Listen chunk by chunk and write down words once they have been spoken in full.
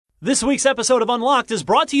This week's episode of Unlocked is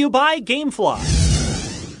brought to you by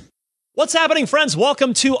GameFly. What's happening, friends?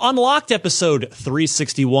 Welcome to Unlocked episode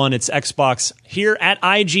 361. It's Xbox here at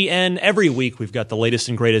IGN. Every week we've got the latest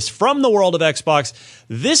and greatest from the world of Xbox.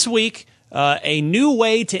 This week, a new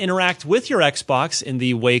way to interact with your Xbox in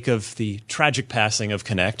the wake of the tragic passing of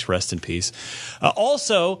Kinect. Rest in peace.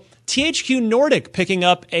 Also, THQ Nordic picking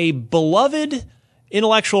up a beloved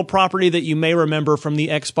intellectual property that you may remember from the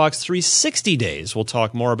Xbox 360 days. We'll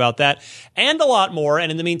talk more about that and a lot more. And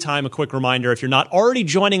in the meantime, a quick reminder, if you're not already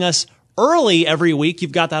joining us early every week,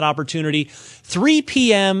 you've got that opportunity. 3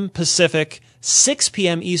 p.m. Pacific, 6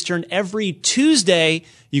 p.m. Eastern every Tuesday.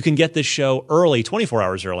 You can get this show early, 24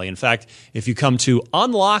 hours early. In fact, if you come to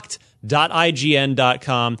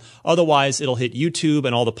unlocked.ign.com, otherwise it'll hit YouTube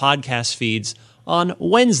and all the podcast feeds on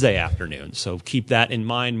Wednesday afternoon. So keep that in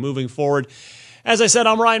mind moving forward. As I said,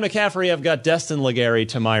 I'm Ryan McCaffrey. I've got Destin Legary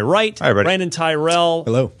to my right. Hi, everybody. Brandon Tyrell.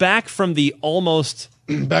 Hello. Back from the almost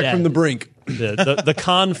Back from the brink. The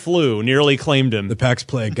con flu nearly claimed him. The PAX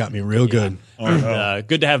plague got me real good.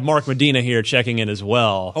 Good to have Mark Medina here checking in as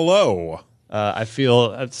well. Hello. I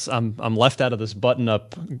feel I'm left out of this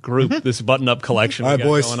button-up group, this button-up collection we got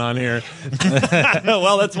going on here.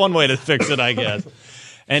 Well, that's one way to fix it, I guess.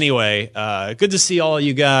 Anyway, good to see all of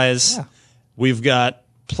you guys. Yeah. We've got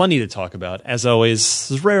plenty to talk about. As always,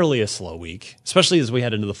 this is rarely a slow week, especially as we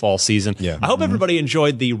head into the fall season. Yeah. I hope everybody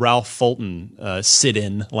enjoyed the Ralph Fulton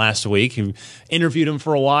sit-in last week. He interviewed him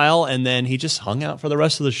for a while, and then he just hung out for the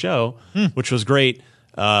rest of the show, which was great.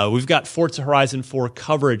 We've got Forza Horizon 4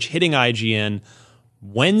 coverage hitting IGN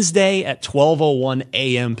Wednesday at 12:01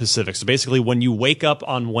 a.m. Pacific. So basically, when you wake up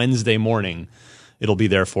on Wednesday morning, it'll be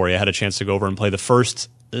there for you. I had a chance to go over and play the first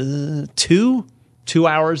two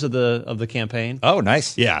hours of the campaign. Oh,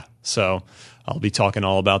 nice. Yeah. So I'll be talking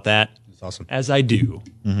all about that. That's awesome. As I do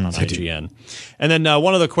on IGN. And then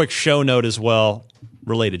one other quick show note as well,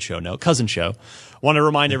 related show note, cousin show. Want to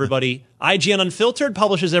remind everybody, IGN Unfiltered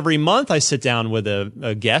publishes every month. I sit down with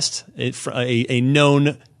a guest, a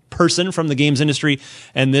known person from the games industry,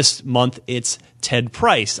 and this month it's Ted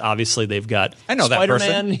Price. Obviously, they've got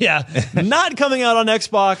Spider-Man, that person. Not coming out on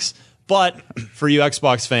Xbox, but for you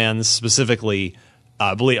Xbox fans specifically,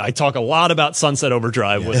 I talk a lot about Sunset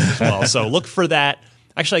Overdrive with it as well. So look for that.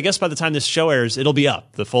 Actually, I guess by the time this show airs, it'll be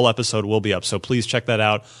up. The full episode will be up. So please check that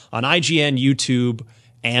out on IGN, YouTube,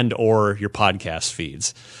 and or your podcast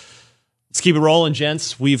feeds. Let's keep it rolling,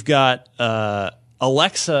 gents. We've got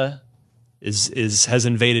Alexa has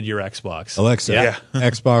invaded your Xbox. Alexa,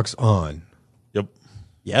 Xbox on. Yep.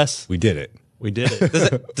 Yes. We did it. We did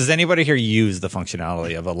it. Does anybody here use the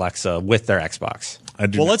functionality of Alexa with their Xbox?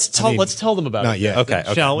 Well, let's tell them about it. Not yet. Okay.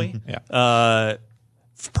 Shall we? Yeah.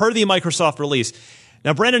 Per the Microsoft release.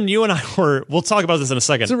 Now, Brandon, you and I we'll talk about this in a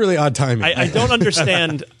second. It's a really odd timing. I don't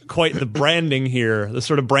understand quite the branding here, the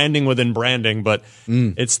sort of branding within branding, but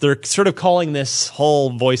they're sort of calling this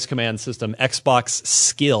whole voice command system Xbox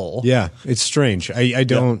Skill. Yeah, it's strange. I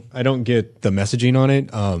don't get the messaging on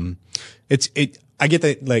it. I get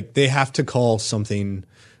that, like, they have to call something,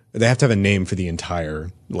 they have to have a name for the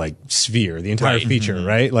entire, like, sphere, the entire feature,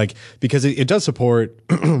 right? Like, because it does support,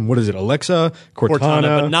 what is it, Alexa,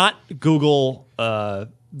 Cortana, but not Google,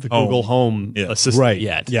 Google Home Assistant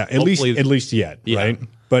yet. Yeah, at least yet, right?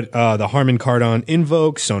 But the Harman Kardon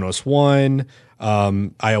Invoke, Sonos One,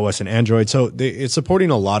 iOS and Android. So it's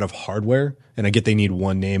supporting a lot of hardware, and I get they need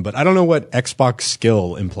one name, but I don't know what Xbox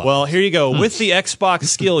Skill implies. Well, here you go. With the Xbox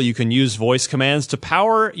Skill, you can use voice commands to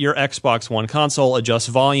power your Xbox One console, adjust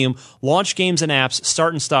volume, launch games and apps,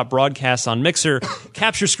 start and stop broadcasts on Mixer,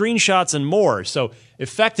 capture screenshots, and more. So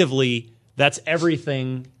effectively, that's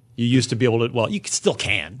everything you used to be able to, well, you still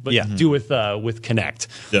can, but do with Kinect.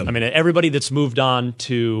 Yeah. I mean, everybody that's moved on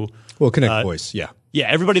to... Well, Kinect Voice, yeah. Yeah,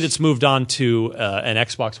 everybody that's moved on to an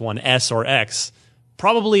Xbox One S or X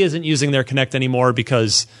probably isn't using their Kinect anymore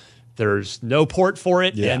because there's no port for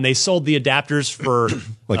it, and they sold the adapters for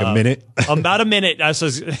like a minute, about a minute,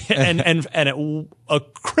 and at a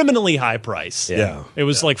criminally high price. Yeah, it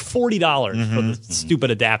was like $40 for the stupid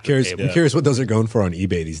adapter. I'm curious what those are going for on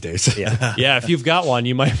eBay these days. Yeah, if you've got one,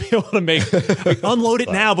 you might be able to unload it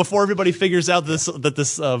now before everybody figures out that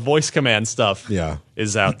this voice command stuff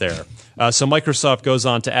is out there. So Microsoft goes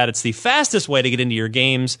on to add, it's the fastest way to get into your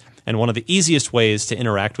games and one of the easiest ways to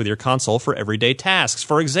interact with your console for everyday tasks.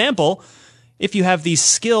 For example, if you have the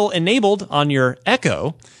skill enabled on your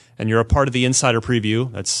Echo and you're a part of the Insider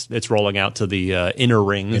Preview, it's rolling out to the inner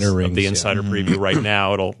rings of the Insider Preview right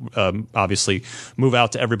now. It'll obviously move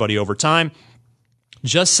out to everybody over time.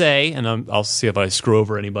 Just say, and I'll see if I screw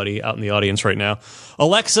over anybody out in the audience right now,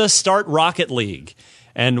 Alexa, start Rocket League.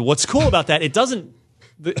 And what's cool about that, it doesn't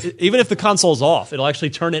even if the console's off, it'll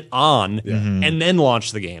actually turn it on and then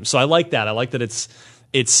launch the game. So I like that. I like that it's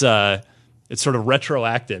sort of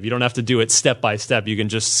retroactive. You don't have to do it step by step. You can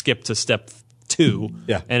just skip to step 2,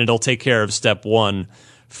 and it'll take care of step 1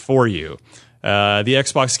 for you. The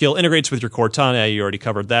Xbox skill integrates with your Cortana. You already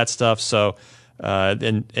covered that stuff. So,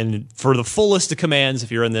 and for the full list of commands,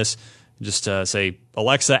 if you're in this, just say,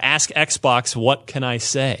 Alexa, ask Xbox, what can I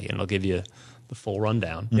say? And it'll give you the full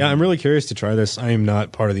rundown. Yeah, I'm really curious to try this. I am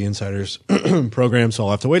not part of the Insiders program, so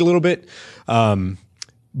I'll have to wait a little bit.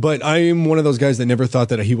 But I am one of those guys that never thought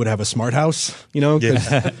that he would have a smart house,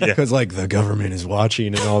 because like the government is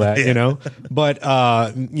watching and all that, But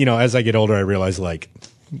as I get older, I realize like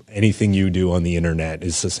anything you do on the internet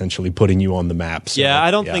is essentially putting you on the map. So,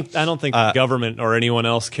 I don't think the government or anyone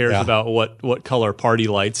else cares about what color party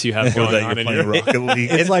lights you have going on in your Rocket League.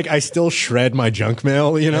 It's like I still shred my junk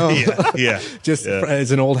mail, just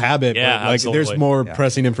as an old habit. Yeah, but like absolutely. there's more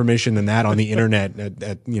pressing information than that on the internet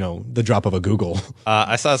at the drop of a Google.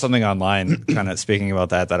 I saw something online kind of speaking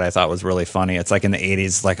about that I thought was really funny. It's like in the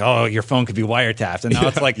 80s, like, oh, your phone could be wiretapped. And now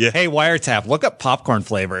it's like, hey, wiretap, look up popcorn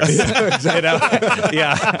flavors.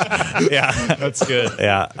 Yeah, that's good.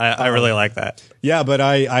 Yeah, I really like that. Yeah, but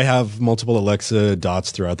I have multiple Alexa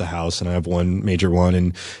dots throughout the house, and I have one major one,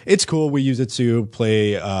 and it's cool. We use it to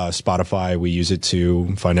play Spotify. We use it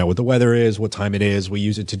to find out what the weather is, what time it is. We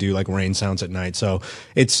use it to do like rain sounds at night. So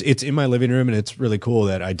it's in my living room, and it's really cool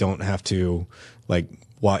that I don't have to like.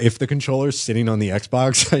 If the controller's sitting on the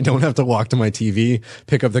Xbox, I don't have to walk to my TV,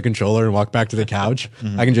 pick up the controller, and walk back to the couch.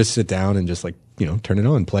 I can just sit down and just like turn it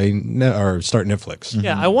on, play or start Netflix.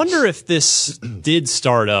 Yeah, I wonder if this did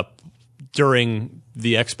start up during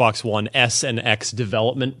the Xbox One S and X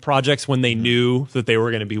development projects when they knew that they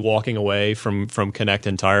were going to be walking away from Kinect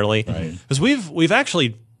entirely. Because we've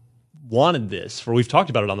actually wanted this, we've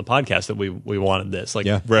talked about it on the podcast that we wanted this. Like,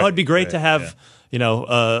 it'd be great to have.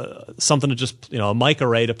 Something to just, a mic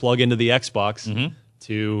array to plug into the Xbox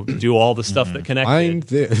to do all the stuff that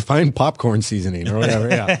connected. Find popcorn seasoning or whatever.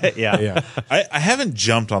 Yeah. I haven't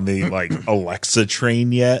jumped on the like Alexa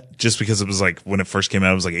train yet, just because it was like when it first came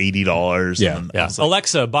out, it was like $80. Yeah. And Like,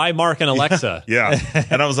 Alexa, buy Mark and Alexa.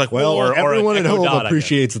 And I was like, well, everyone at home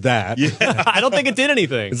appreciates that. I don't think it did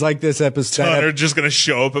anything. It's like this episode. They're just going to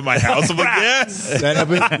show up at my house. I'm like, yes.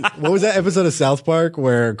 What was that episode of South Park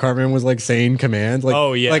where Cartman was like saying commands?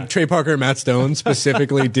 Like, like Trey Parker and Matt Stone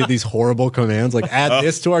specifically did these horrible commands, like add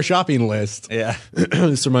this to our shopping list. Yeah.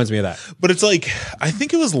 This reminds me of that. But it's like, I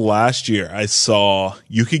think it was last year I saw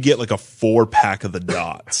you could get like a 4-pack of the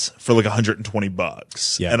dots for like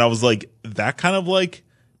 $120. Yeah. And I was like, that kind of like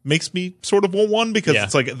makes me sort of want one, because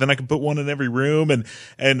it's like, then I can put one in every room. And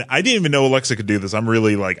I didn't even know Alexa could do this. I'm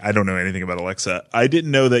really like, I don't know anything about Alexa. I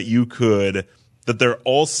didn't know that that they're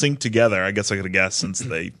all synced together. I guess I could have guessed since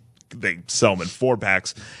they sell them in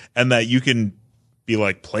 4-packs, and that you can be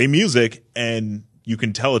like, play music, and you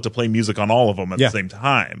can tell it to play music on all of them at the same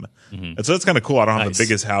time. And so that's kind of cool. I don't have the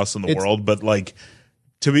biggest house in the world, but like,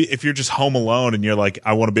 if you're just home alone and you're like,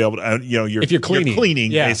 I want to be able to, if you're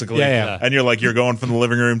cleaning, basically, and you're like, you're going from the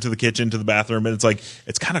living room to the kitchen to the bathroom, and it's like,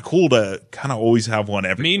 it's kind of cool to kind of always have one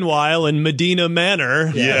every. Meanwhile, in Medina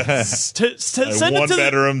Manor, yes, send one it to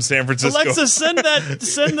bedroom, San Francisco. Alexa,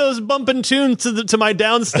 send those bumping tunes to my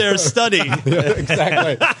downstairs study.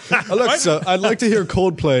 Exactly. Alexa, I'd like to hear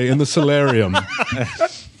Coldplay in the solarium.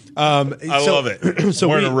 I love it. So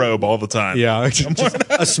wearing a robe all the time. Yeah, just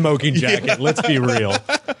a smoking jacket. Let's be real.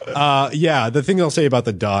 The thing I'll say about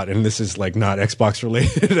the Dot, and this is like not Xbox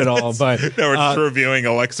related at all, but no, we're just reviewing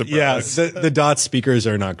Alexa products. The Dot speakers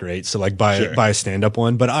are not great, so like buy a stand-up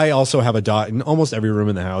one. But I also have a Dot in almost every room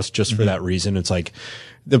in the house just for that reason. It's like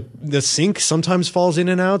the sync sometimes falls in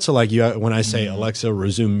and out. So like when I say Alexa,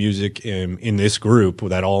 resume music in this group,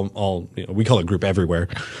 that all we call it group everywhere.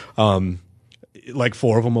 Like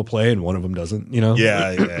 4 of them will play and 1 of them doesn't,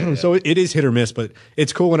 Yeah. So it is hit or miss, but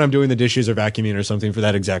it's cool when I'm doing the dishes or vacuuming or something for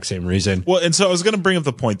that exact same reason. Well, and so I was going to bring up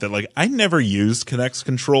the point that like I never used Kinect's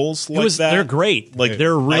controls like that. They're great. Like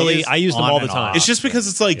they're really, I use them all the time. It's just because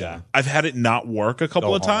it's like I've had it not work a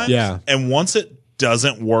couple of times. Yeah. And once it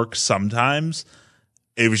doesn't work sometimes,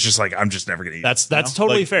 it was just like, I'm just never going to use it. That's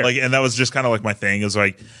totally fair. Like, and that was just kind of like my thing is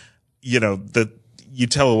like, you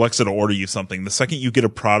tell Alexa to order you something. The second you get a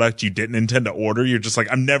product you didn't intend to order, you're just like,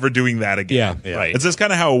 I'm never doing that again. Yeah. Right. It's just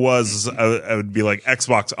kind of how it was. I would be like,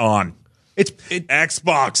 Xbox on.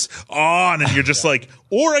 Xbox on, and you're just like,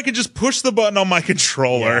 or I could just push the button on my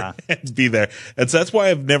controller and be there. And so that's why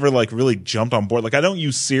I've never like really jumped on board. Like I don't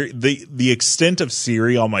use Siri. The extent of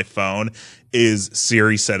Siri on my phone is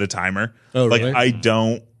Siri set a timer. Oh, like really? I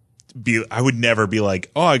don't never be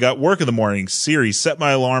like, oh, I got work in the morning. Siri, set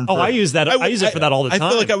my alarm. I use that. I use it for that all the time. I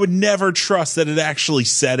feel like I would never trust that it actually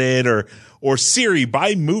said it, or Siri,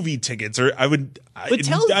 buy movie tickets, or I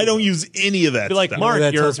don't use any of that. Be like, stuff. Mark,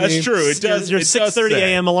 That's true. It does. Your 6:30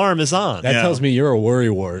 a.m. alarm is on. That tells me you're a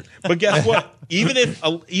worrywart. But guess what? Even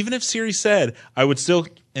if Siri said, I would still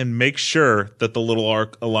and make sure that the little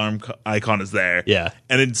alarm icon is there. Yeah.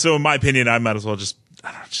 And so, in my opinion, I might as well just.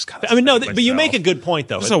 I don't know, just kind of. I mean, no, but you make a good point,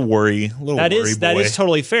 though. It's a worry, a little that worry is boy. that is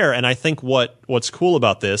totally fair, and I think what's cool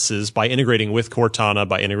about this is by integrating with Cortana,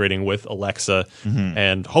 by integrating with Alexa,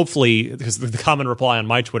 and hopefully, because the common reply on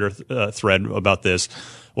my Twitter thread about this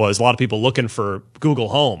was a lot of people looking for Google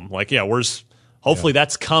Home. Like, hopefully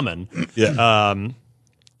that's coming. Yeah.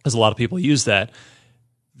 Because a lot of people use that.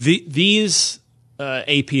 These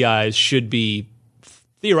APIs should be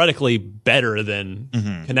theoretically better than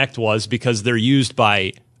Connect was because they're used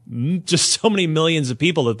by just so many millions of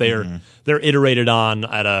people that they're iterated on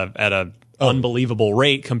at a unbelievable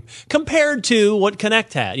rate compared to what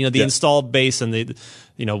Connect had. The installed base and the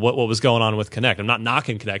what was going on with Connect. I'm not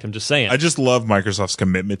knocking Connect. I'm just saying. I just love Microsoft's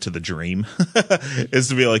commitment to the dream is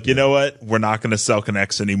to be like, you know what? We're not going to sell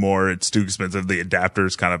Connects anymore. It's too expensive. The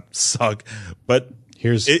adapters kind of suck, but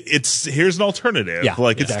here's an alternative. Yeah,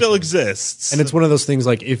 it still exists. And it's one of those things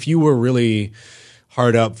like if you were really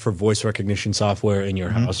hard up for voice recognition software in your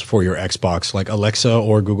house for your Xbox, like Alexa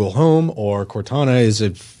or Google Home or Cortana is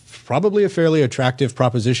probably a fairly attractive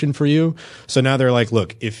proposition for you. So now they're like,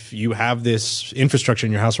 look, if you have this infrastructure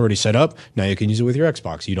in your house already set up, now you can use it with your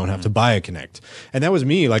Xbox. You don't have to buy a Kinect. And that was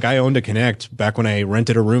me. Like I owned a Kinect back when I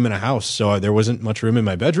rented a room in a house. So there wasn't much room in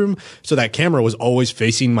my bedroom. So that camera was always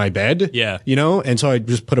facing my bed. Yeah. And so I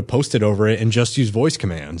just put a Post-it over it and just use voice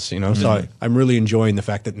commands, So I'm really enjoying the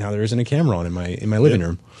fact that now there isn't a camera on in my living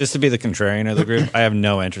room. Just to be the contrarian of the group, I have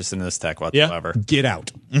no interest in this tech whatsoever. Get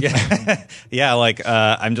out. Yeah,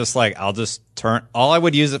 I'm just like, I'll just turn. All I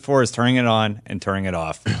would use it for is turning it on and turning it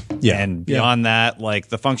off. Yeah. And beyond that,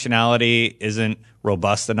 the functionality isn't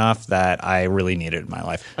robust enough that I really need it in my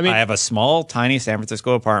life. I have a small, tiny San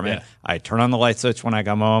Francisco apartment. Yeah. I turn on the light switch when I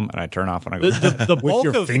come home, and I turn off when I go home. The With bulk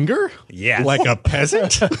your of finger? Yeah. Like a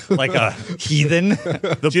peasant? Like a heathen.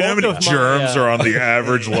 Do you know how many germs are on the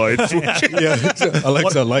average light switch? Yeah.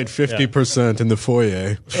 Alexa, light 50% in the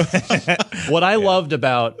foyer. what I loved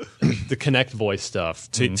about the Connect voice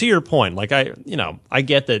stuff, to your point, I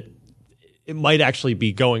get that it might actually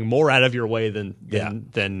be going more out of your way than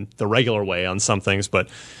the regular way on some things, but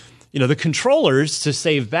the controllers to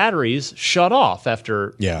save batteries shut off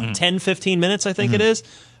after 10, 15 minutes, I think it is.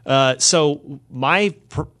 So my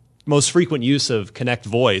most frequent use of Connect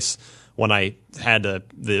voice when I had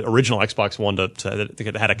the original Xbox One that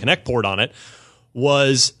had a Connect port on it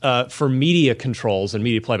was for media controls and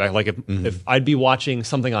media playback. Like if I'd be watching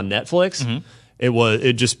something on Netflix,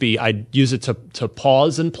 it'd just be I'd use it to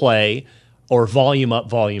pause and play or volume up,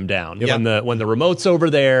 volume down. Yep. When the remote's over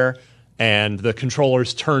there and the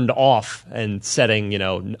controller's turned off and setting,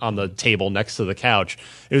 on the table next to the couch,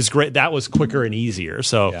 it was great. That was quicker and easier.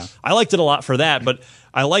 So I liked it a lot for that. But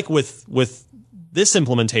I like with this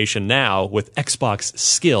implementation now with Xbox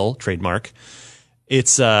Skill trademark.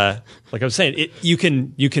 It's like I was saying, you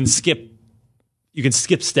can skip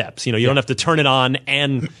steps. You don't have to turn it on,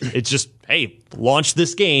 and it's just launch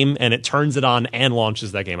this game, and it turns it on and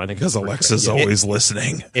launches that game. I think because Alexa's always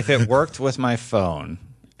listening. If it worked with my phone,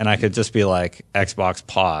 and I could just be like Xbox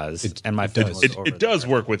pause, and my phone was over it does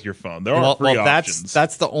work with your phone. There are well, free options.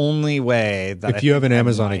 That's the only way that if you have an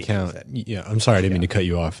Amazon account, I'm sorry, I didn't mean to cut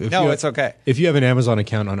you off. It's okay. If you have an Amazon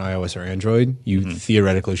account on iOS or Android, you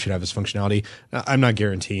theoretically should have this functionality. I'm not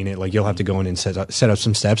guaranteeing it. Like you'll have to go in and set up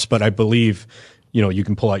some steps, but I believe you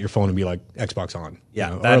can pull out your phone and be like Xbox on.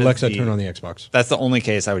 Yeah, or Alexa, turn on the Xbox. That's the only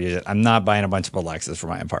case I would use it. I'm not buying a bunch of Alexas for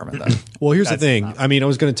my apartment though. Well, here's the thing. I mean, I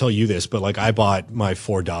was going to tell you this, but I bought my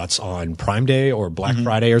 4 dots on Prime Day or Black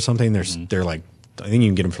Friday or something. They're like, I think you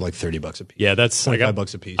can get them for like $30 a piece. Yeah, that's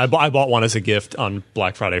 $25 a piece. I bought one as a gift on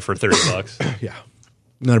Black Friday for $30. Yeah,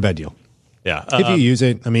 not a bad deal. Yeah, if you use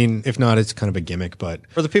it, I mean, if not, it's kind of a gimmick. But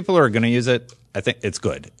for the people who are going to use it, I think it's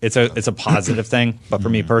good. It's a positive thing. But for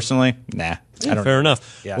me personally, nah. I don't fair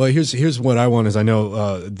enough. Yeah. Well, here's what I want is I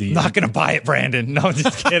know the not going to buy it, Brandon. No, I'm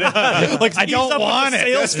just kidding. I don't want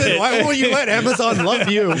it. Why won't you let Amazon love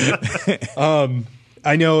you?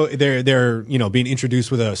 I know they're being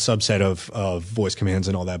introduced with a subset of voice commands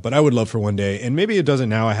and all that, but I would love for one day, and maybe it doesn't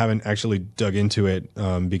now. I haven't actually dug into it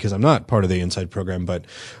because I'm not part of the Inside program, but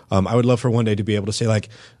I would love for one day to be able to say like,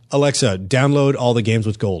 Alexa, download all the games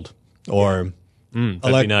with gold, or That'd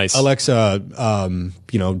be nice. Alexa,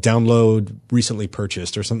 download recently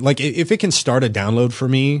purchased or something. Like if it can start a download for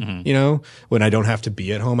me, when I don't have to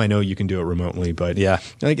be at home, I know you can do it remotely, but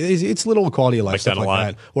like it's little quality of life stuff like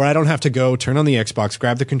that, where I don't have to go turn on the Xbox,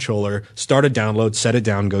 grab the controller, start a download, set it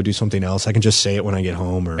down, go do something else. I can just say it when I get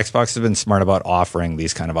home. Or Xbox has been smart about offering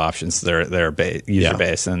these kind of options. Their user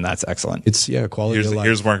base, and that's excellent. It's quality of life.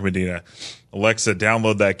 Here's Mark Medina. Alexa,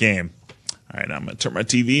 download that game. All right, I'm going to turn my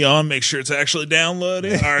TV on, make sure it's actually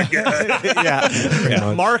downloading. All right,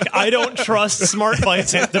 good. Mark, I don't trust smart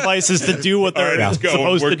devices to do what they're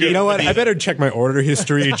supposed to do. You know what? I better check my order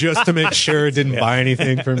history just to make sure it didn't buy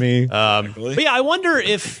anything for me. But yeah, I wonder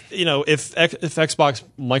if Xbox,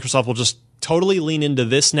 Microsoft will just totally lean into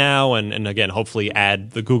this now and again, hopefully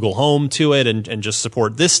add the Google Home to it and just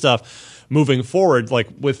support this stuff moving forward. Like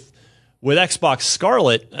with Xbox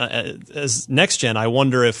Scarlet as next gen, I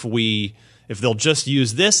wonder if they'll just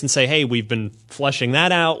use this and say, hey, we've been fleshing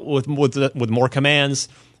that out with more commands.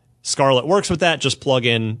 Scarlet works with that. Just plug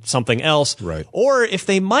in something else. Right. Or if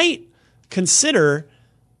they might consider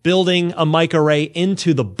building a mic array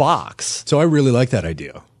into the box. So I really like that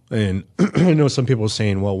idea. And I know some people are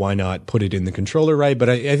saying, well, why not put it in the controller, right? But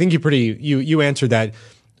I think you answered that.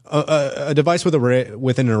 A device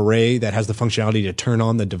with an array that has the functionality to turn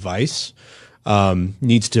on the device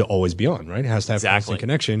needs to always be on, right? It has to have constant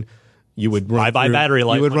connection. You would run battery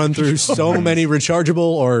life. You would run through so many rechargeable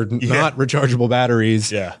or not rechargeable batteries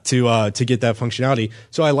to get that functionality.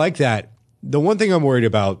 So I like that. The one thing I'm worried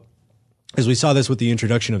about is we saw this with the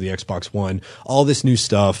introduction of the Xbox One, all this new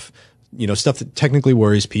stuff, stuff that technically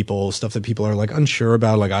worries people, stuff that people are like unsure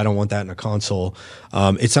about, like I don't want that in a console.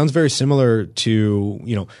 It sounds very similar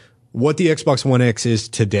to, what the Xbox One X is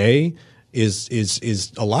today.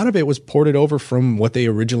 Is a lot of it was ported over from what they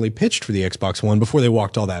originally pitched for the Xbox One before they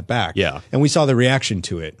walked all that back. Yeah. And we saw the reaction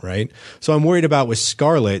to it, right? So I'm worried about with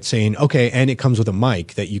Scarlet saying, okay, and it comes with a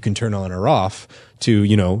mic that you can turn on or off to,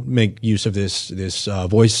 make use of this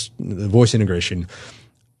voice integration.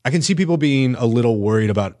 I can see people being a little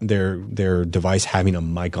worried about their device having a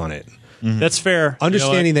mic on it. Mm-hmm. That's fair.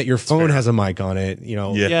 Understanding that your phone has a mic on it,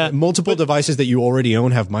 multiple devices that you already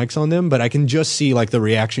own have mics on them, but I can just see like the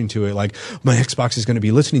reaction to it, like my Xbox is going to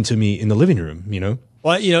be listening to me in the living room,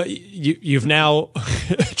 Well, you've now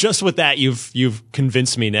just with that you've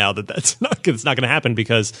convinced me now that it's not going to happen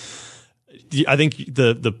because I think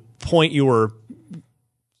the point you were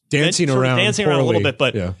dancing around a little bit,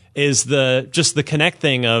 but is the Kinect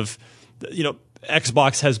thing of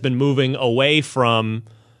Xbox has been moving away from.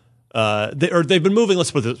 They've been moving.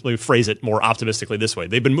 Let me phrase it more optimistically this way.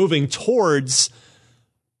 They've been moving towards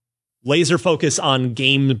laser focus on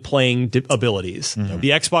game playing abilities. Mm-hmm.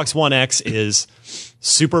 The Xbox One X is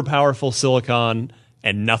super powerful silicon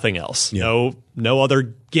and nothing else. Yeah. No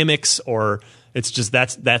other gimmicks, or it's just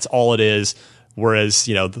that's all it is. Whereas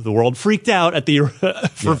the world freaked out at the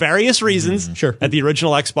for various reasons at the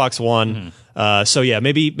original Xbox One. Mm-hmm. So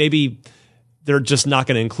maybe. They're just not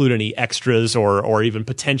going to include any extras or even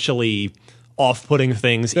potentially off-putting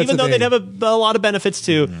things, even though they'd have a lot of benefits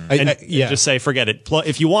too. And just say, forget it.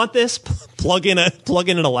 If you want this, plug in an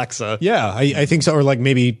Alexa. Yeah, I think so. Or like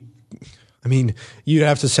maybe, you'd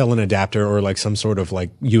have to sell an adapter or like some sort of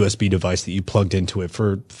like USB device that you plugged into it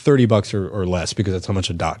for $30 or less, because that's how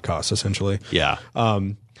much a dot costs essentially. Yeah.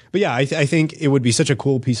 But yeah, I think it would be such a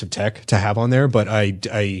cool piece of tech to have on there. But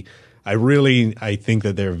I think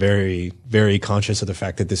that they're very, very conscious of the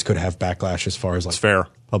fact that this could have backlash as far as like fair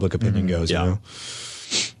public opinion goes. Yeah.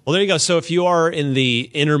 Well, there you go. So if you are in the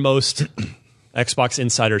innermost Xbox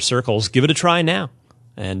insider circles, give it a try now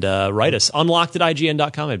and write us.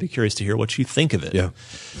 Unlocked@IGN.com. I'd be curious to hear what you think of it. Yeah.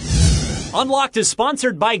 Unlocked is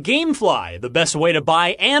sponsored by GameFly, the best way to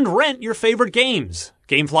buy and rent your favorite games.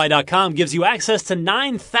 GameFly.com gives you access to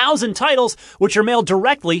 9,000 titles, which are mailed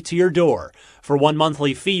directly to your door. For one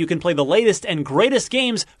monthly fee, you can play the latest and greatest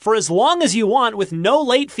games for as long as you want with no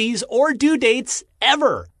late fees or due dates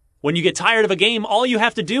ever. When you get tired of a game, all you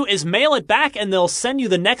have to do is mail it back and they'll send you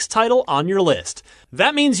the next title on your list.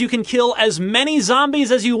 That means you can kill as many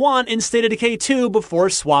zombies as you want in State of Decay 2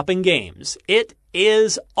 before swapping games. It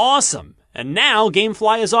is awesome. And now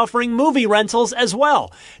GameFly is offering movie rentals as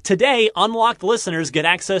well. Today, Unlocked listeners get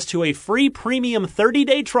access to a free premium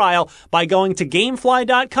 30-day trial by going to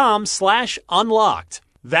gamefly.com/unlocked.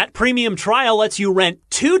 That premium trial lets you rent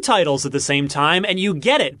 2 titles at the same time, and you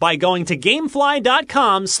get it by going to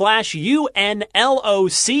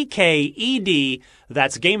gamefly.com/UNLOCKED.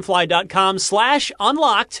 That's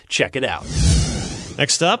gamefly.com/unlocked. Check it out.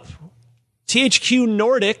 Next up, THQ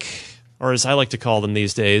Nordic, or as I like to call them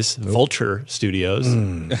these days, Vulture Studios.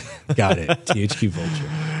 Got it. THQ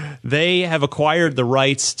Vulture. They have acquired the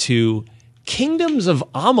rights to Kingdoms of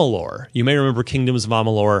Amalur. You may remember Kingdoms of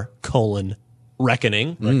Amalur: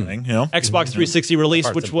 Reckoning. Yeah. Xbox 360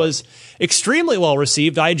 release, which was extremely well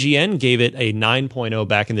received. IGN gave it a 9.0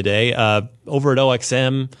 back in the day. Over at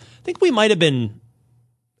OXM, I think we might have been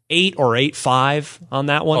 8 or 8.5 on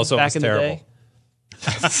that one back in the day.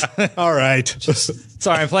 All right.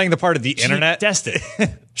 Sorry, I'm playing the part of the internet. Destin.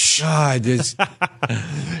 God,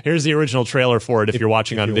 Here's the original trailer for it if you're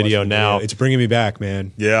watching on video now. It's bringing me back,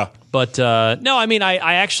 man. Yeah. But no, I mean,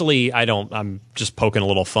 I'm just poking a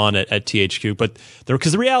little fun at THQ, but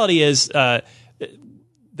because the reality is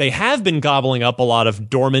they have been gobbling up a lot of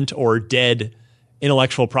dormant or dead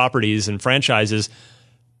intellectual properties and franchises,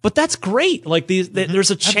 but that's great. Like there's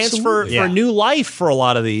a chance for new life for a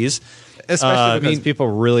lot of these. Especially because people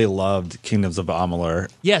really loved Kingdoms of Amalur.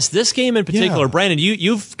 Yes, this game in particular, Brandon,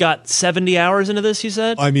 you've got 70 hours into this, you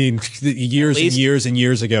said? I mean, years and years and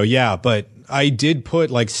years ago, yeah, but I did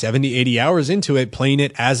put like 70, 80 hours into it, playing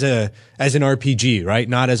it as an RPG, right?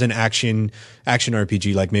 Not as an action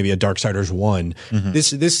RPG like maybe a Darksiders 1.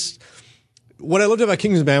 This what I loved about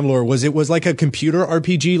Kingdoms of Amalur was it was like a computer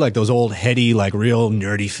RPG, like those old heady, like real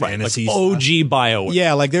nerdy fantasy like OG BioWare.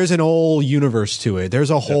 Yeah, like there's an whole universe to it.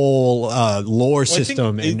 There's a whole lore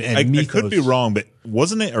system and I mythos. could be wrong, but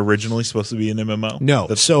wasn't it originally supposed to be an MMO? No.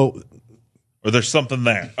 Or there's something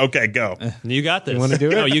there. Okay, go. You got this. You want to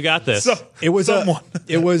do it? No, you got this. It was a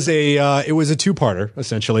two-parter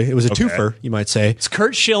essentially. It was a twofer, you might say. It's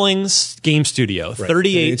Kurt Schilling's game studio,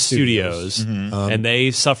 38 Studios, and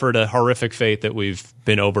they suffered a horrific fate that we've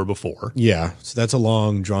been over before. Yeah, so that's a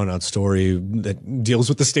long, drawn-out story that deals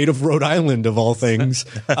with the state of Rhode Island, of all things.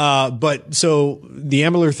 But so the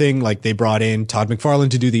Amalur thing, like they brought in Todd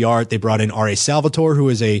McFarlane to do the art. They brought in R.A. Salvatore, who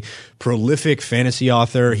is a prolific fantasy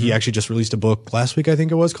author. He actually just released a book last week, I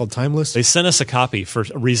think it was, called Timeless. They sent us a copy for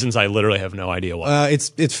reasons I literally have no idea why. It's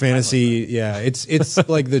fantasy. Yeah, it's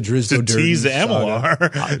like the Drizzo To tease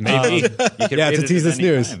Amalur. Maybe. To tease this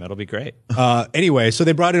news. That'll be great. Anyway, so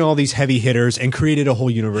they brought in all these heavy hitters and created a whole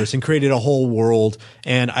universe and created a whole world.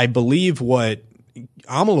 And I believe what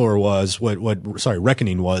Amalur was,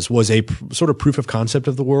 Reckoning was a sort of proof of concept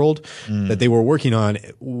of the world that they were working on,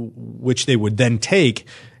 which they would then take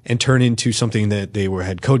and turn into something that they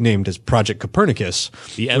had codenamed as Project Copernicus.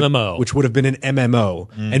 The MMO. Which would have been an MMO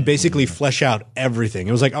and basically flesh out everything.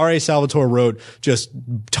 It was like R.A. Salvatore wrote just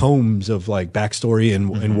tomes of like backstory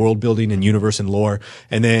and world building and universe and lore.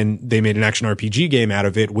 And then they made an action RPG game out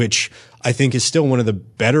of it, which I think is still one of the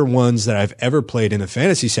better ones that I've ever played in a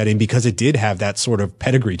fantasy setting because it did have that sort of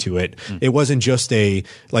pedigree to it. It wasn't just like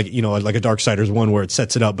a Darksiders 1 where it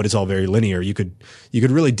sets it up, but it's all very linear. You could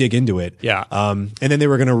really dig into it. Yeah. And then they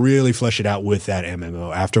were going to really flesh it out with that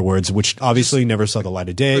MMO afterwards, which obviously never saw the light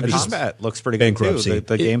of day. The combat looks pretty good too.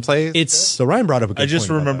 The gameplay. So Ryan brought up a good point. I just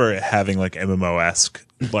remember it having like MMO-esque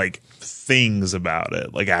like things about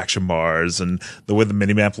it, like action bars and the way the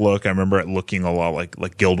minimap look. I remember it looking a lot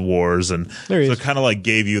like Guild Wars, and so it kind of like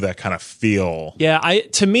gave you that kind of feel. Yeah,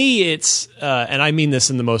 to me it's and I mean this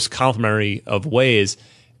in the most complimentary of ways.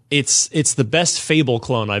 It's the best Fable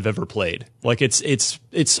clone I've ever played. Like it's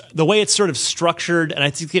the way it's sort of structured, and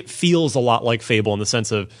I think it feels a lot like Fable in the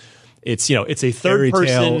sense of it's a third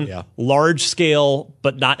person, large scale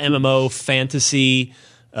but not MMO fantasy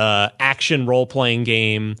action role playing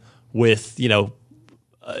game with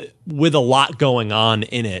with a lot going on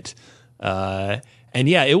in it. And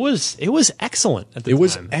yeah, it was excellent at the time. It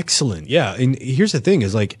was excellent. Yeah, and here's the thing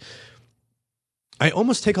is like I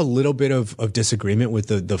almost take a little bit of disagreement with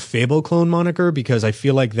the Fable clone moniker because I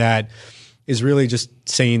feel like that is really just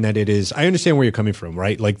saying that it is. I understand where you're coming from,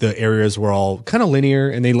 right? Like the areas were all kind of linear,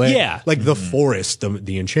 and they like the forest,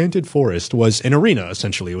 the enchanted forest was an arena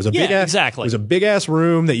essentially. It was a big ass, exactly. It was a big ass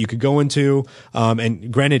room that you could go into.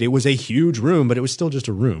 And granted, it was a huge room, but it was still just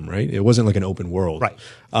a room, right? It wasn't like an open world, right?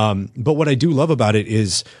 But what I do love about it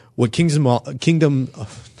is what Kingdom.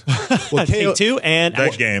 What Take Two and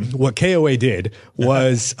that game. What KOA did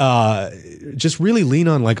was just really lean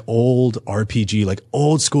on like old RPG, like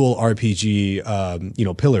old school RPG,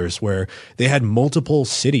 pillars where they had multiple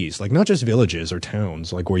cities, like not just villages or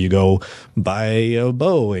towns, like where you go buy a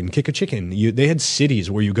bow and kick a chicken. They had cities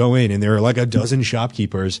where you go in and there are like a dozen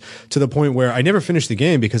shopkeepers, to the point where I never finished the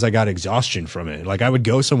game because I got exhaustion from it. Like I would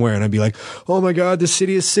go somewhere and I'd be like, oh my God, this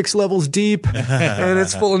city is 6 levels deep and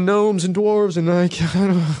it's full of gnomes and dwarves and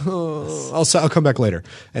I'll come back later.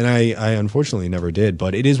 And I unfortunately never did,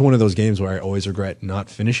 but it is one of those games where I always regret not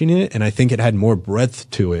finishing it. And I think it had more breadth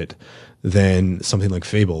to it than something like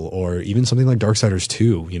Fable or even something like Darksiders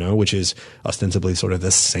 2, you know, which is ostensibly sort of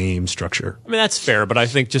the same structure. I mean, that's fair, but I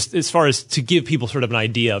think just as far as to give people sort of an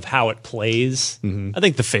idea of how it plays, I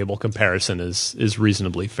think the Fable comparison is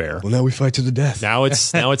reasonably fair. Well, now we fight to the death. Now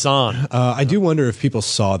it's on. I do wonder if people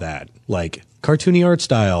saw that, like cartoony art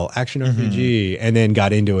style, action RPG, and then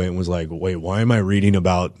got into it and was like, wait, why am I reading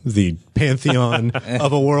about the pantheon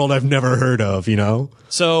of a world I've never heard of, you know?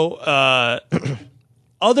 So,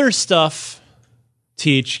 other stuff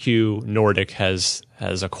THQ Nordic has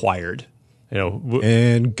acquired, you know.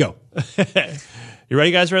 And go. You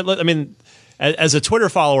ready, guys? I mean, as a Twitter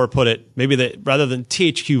follower put it, maybe that rather than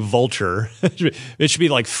THQ Vulture, it should be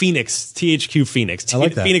like Phoenix, THQ Phoenix, I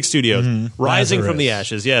like that. Phoenix Studios, rising from the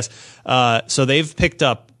Lazarus. ashes. Yes. So they've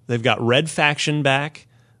got Red Faction back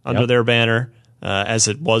under their banner, as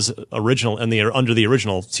it was under the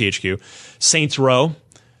original THQ. Saints Row,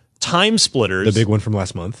 Time Splitters, The big one from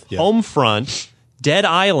last month. Yeah. Homefront, Dead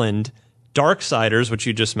Island, Darksiders, which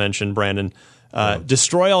you just mentioned, Brandon,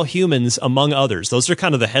 Destroy All Humans, among others. Those are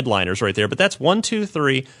kind of the headliners right there. But that's 1, 2,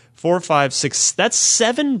 3, 4, 5, 6. That's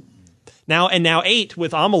 7 now, and now 8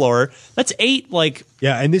 with Amalur. That's 8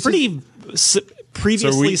 And this pretty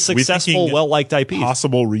previously successful, well-liked IPs.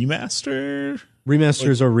 Possible remaster.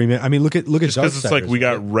 Remasters or I mean, look at Because Darksiders. it's like we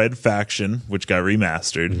got Red Faction, which got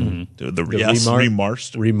remastered. The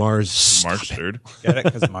remastered. Get it?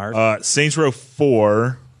 Because Mars. Saints Row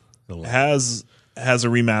 4 has a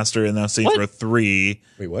remaster, and now Saints Row 3.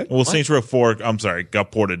 Wait, what? Well, Saints Row 4, I'm sorry,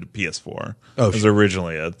 got ported to PS4. Oh, it was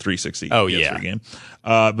originally a 360 PS3 game.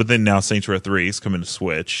 But then now Saints Row 3 is coming to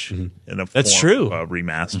Switch in a That's form true. of a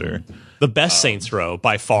remaster. The best Saints Row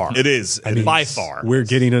by far. It is. By far. We're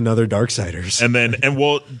getting another Darksiders.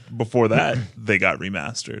 Before that, they got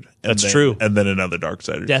remastered. That's true. And then another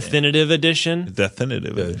Darksiders. Definitive Edition.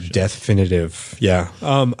 Definitive edition. Definitive. Yeah.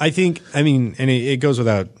 It goes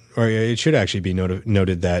without, or it should actually be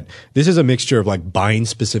noted that this is a mixture of like buying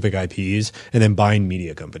specific IPs and then buying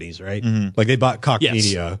media companies, right? Like they bought Koch Yes.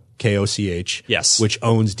 Media, KOCH, Yes. which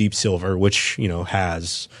owns Deep Silver, which, you know,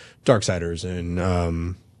 has Darksiders and,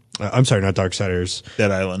 I'm sorry, not Darksiders.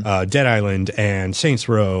 Dead Island. Dead Island and Saints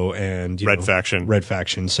Row and Red Faction. Red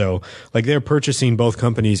Faction. So like they're purchasing both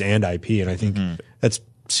companies and IP, and I think that's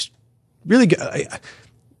really good.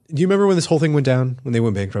 Do you remember when this whole thing went down? When they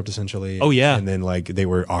went bankrupt, essentially? Oh, yeah. And then like they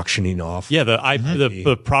were auctioning off. Yeah,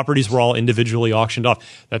 the properties were all individually auctioned off.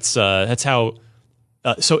 That's how.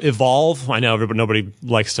 So Evolve, I know nobody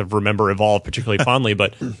likes to remember Evolve particularly fondly,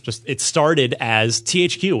 but just it started as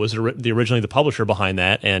THQ was originally the publisher behind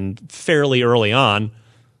that, and fairly early on,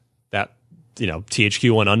 that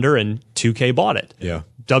THQ went under and 2K bought it. Yeah.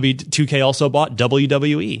 2K also bought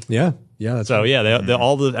WWE. Yeah. Yeah. That's So yeah,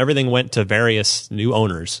 everything went to various new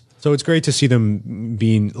owners. So it's great to see them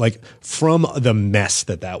being like from the mess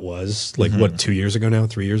that was like 3 years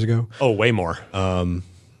ago? Oh, way more.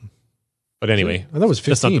 But anyway, that was 15.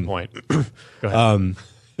 That's not the point. Go ahead.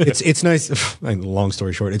 It's nice. Long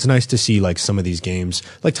story short, it's nice to see like some of these games,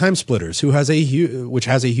 like Time Splitters, which has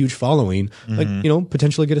a huge following,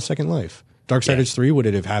 potentially get a second life. Darksiders 3, would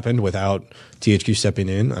it have happened without THQ stepping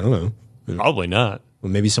in? I don't know. Probably not.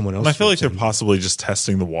 Well, maybe someone else. I feel like they're possibly just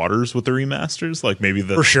testing the waters with the remasters. Like maybe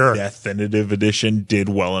the For sure. definitive edition did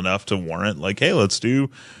well enough to warrant like, hey, let's do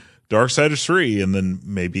Darksiders 3, and then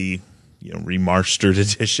maybe remastered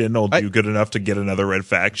edition will do good enough to get another Red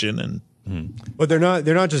Faction. And But they're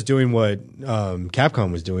not just doing what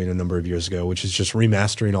Capcom was doing a number of years ago, which is just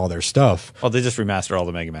remastering all their stuff. Well, they just remaster all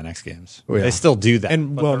the Mega Man X games. Oh, yeah. They still do that.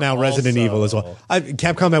 And but well, they're now Resident also- Evil as well.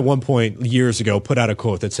 Capcom at one point years ago put out a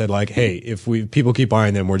quote that said like, "Hey, if people keep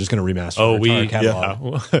buying them, we're just going to remaster our entire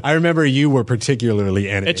catalog." Yeah. I remember you were particularly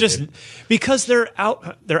animated. It just because their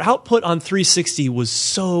output on 360 was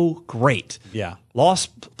so great. Yeah.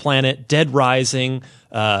 Lost Planet, Dead Rising,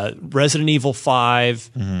 Resident Evil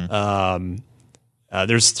 5.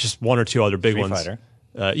 There's just one or two other big Street ones.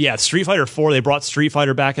 Fighter. Street Fighter 4. They brought Street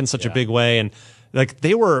Fighter back in such a big way, and like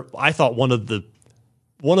they were, I thought, one of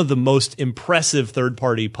the most impressive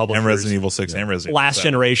third-party publishers. And Resident Evil 6 and Resident Evil last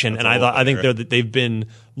 7. generation, That's and all I think there. they've been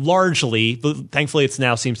largely. Thankfully, it's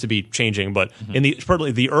now seems to be changing, but in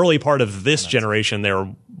probably the early part of this generation, they were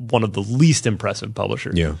one of the least impressive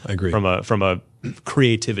publishers. Yeah, I agree. From a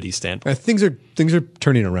creativity standpoint. things are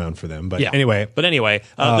turning around for them. But anyway,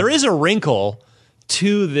 there is a wrinkle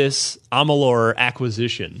to this Amalur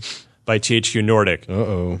acquisition by THQ Nordic.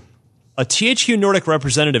 A THQ Nordic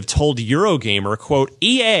representative told Eurogamer, quote,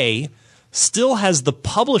 EA still has the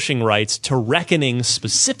publishing rights to Reckoning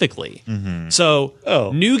specifically. So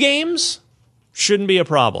new games shouldn't be a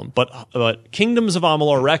problem. But Kingdoms of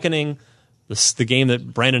Amalur Reckoning, the game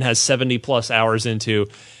that Brandon has 70 plus hours into.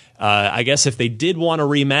 I guess if they did want to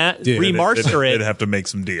remaster it, they'd have to make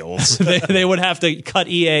some deals. they would have to cut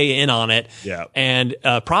EA in on it. Yeah. And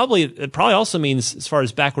it probably also means, as far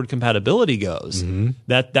as backward compatibility goes,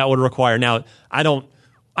 that would require. Now, I don't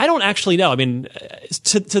actually know. I mean,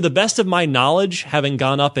 to the best of my knowledge, having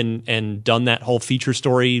gone up and done that whole feature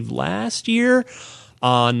story last year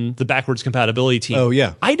on the backwards compatibility team. Oh,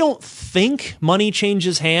 yeah. I don't think money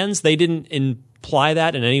changes hands. They didn't imply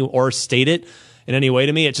that or state it in any way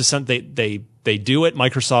to me. It's just something they do it.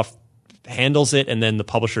 Microsoft handles it, and then the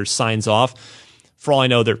publisher signs off. For all I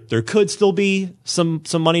know, there could still be some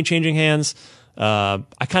money changing hands. I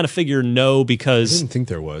kind of figure no, because I didn't think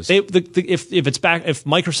there was. if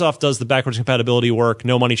Microsoft does the backwards compatibility work,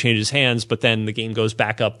 no money changes hands, but then the game goes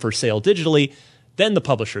back up for sale digitally, then the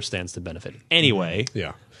publisher stands to benefit anyway.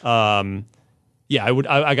 Yeah. I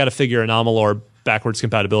got to figure an Amalur backwards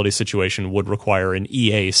compatibility situation would require an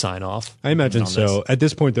EA sign off. I imagine so. At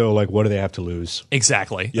this point, though, like, what do they have to lose?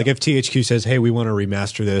 Exactly. Like, if THQ says, "Hey, we want to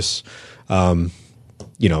remaster this,"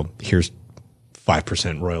 here's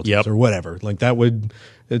 5% royalties or whatever. Like,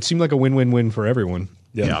 it seemed like a win-win-win for everyone.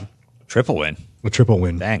 Yeah. Triple win. A triple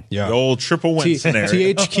win. Dang. Yeah. The old triple win scenario.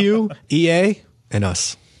 THQ, EA, and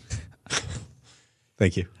us.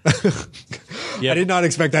 Thank you. I did not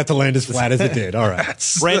expect that to land as flat as it did. All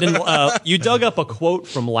right. Brandon, you dug up a quote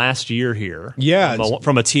from last year here. Yeah.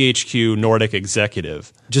 From a THQ Nordic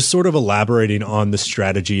executive. Just sort of elaborating on the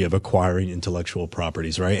strategy of acquiring intellectual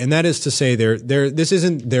properties, right? And that is to say, this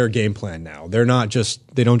isn't their game plan now. They don't just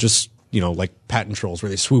like patent trolls where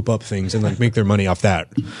they swoop up things and like make their money off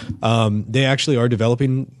that. They actually are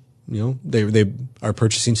developing. They are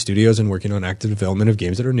purchasing studios and working on active development of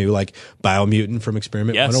games that are new, like Biomutant from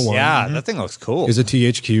Experiment 101. Yeah, that thing looks cool. Is a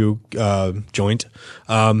THQ joint.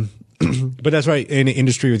 But that's right. In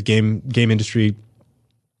industry with game industry.biz,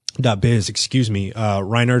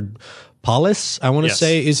 Reinhard Paulus, I want to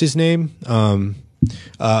say is his name.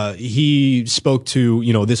 He spoke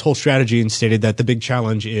to, this whole strategy and stated that the big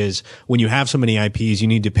challenge is when you have so many IPs, you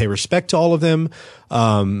need to pay respect to all of them,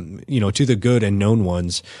 to the good and known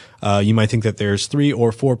ones. You might think that there's 3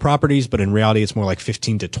 or 4 properties, but in reality, it's more like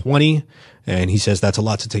 15 to 20. And he says that's a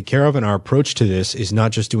lot to take care of. And our approach to this is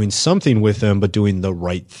not just doing something with them, but doing the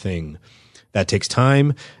right thing. That takes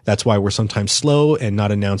time. That's why we're sometimes slow and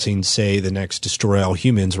not announcing, say, the next Destroy All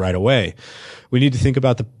Humans right away. We need to think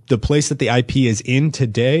about the place that the IP is in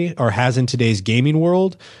today or has in today's gaming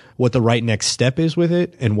world, what the right next step is with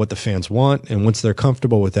it, and what the fans want. And once they're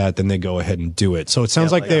comfortable with that, then they go ahead and do it. So it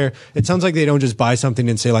sounds like they don't just buy something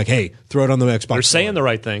and say like, "Hey, throw it on the Xbox." They're saying the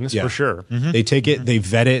right things for sure. Mm-hmm. They take it, they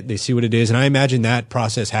vet it, they see what it is, and I imagine that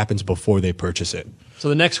process happens before they purchase it. So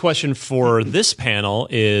the next question for this panel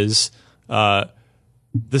is.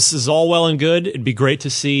 This is all well and good. It'd be great to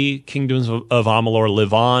see Kingdoms of Amalur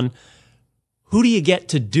live on. Who do you get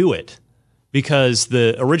to do it? Because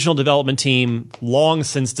the original development team long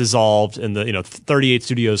since dissolved, and the 38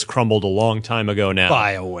 studios crumbled a long time ago now.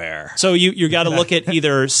 BioWare. So you got to look at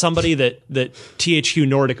either somebody that THQ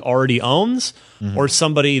Nordic already owns, or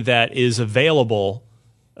somebody that is available,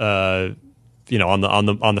 on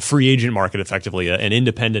the free agent market, effectively an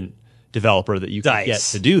independent developer that you can get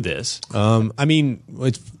to do this. I mean,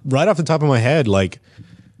 it's right off the top of my head, like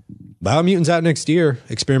Biomutant's out next year.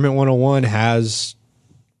 Experiment 101 has,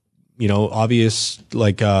 obvious,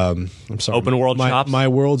 like, I'm sorry. Open world chops? My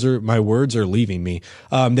words are leaving me.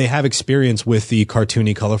 They have experience with the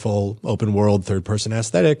cartoony, colorful, open world, third person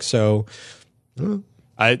aesthetic. So,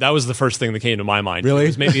 that was the first thing that came to my mind. Really?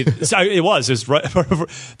 It was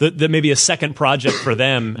maybe a second project for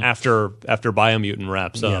them after Biomutant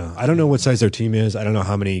wraps up. Yeah. I don't know what size their team is. I don't know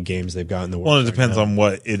how many games they've got in the world. Well, it depends on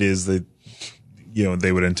what it is that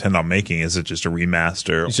they would intend on making. Is it just a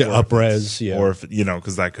remaster, up-res? Yeah, or if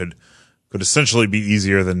because that could essentially be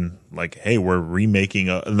easier than like, hey, we're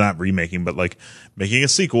not remaking, but like making a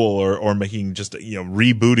sequel or making just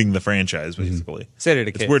rebooting the franchise basically. State of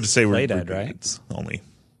Decay. It's weird to say we're dead, right? It's only.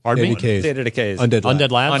 Pardon me? State of Decay. Undead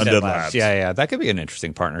Labs. Undead Labs. Yeah. That could be an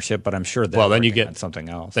interesting partnership, but I'm sure then you get on something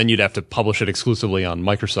else. Then you'd have to publish it exclusively on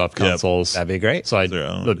Microsoft consoles. That'd be great. So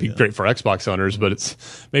that'd be great for Xbox owners, but it's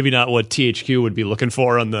maybe not what THQ would be looking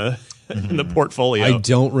for on the in the portfolio. I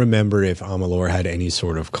don't remember if Amalur had any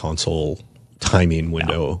sort of console timing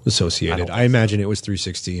window associated. I imagine it was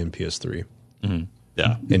 360 and PS3. Mm-hmm.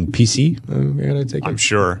 Yeah, and PC. I'm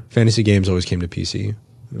sure fantasy games always came to PC.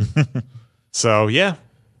 So yeah.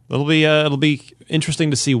 It'll be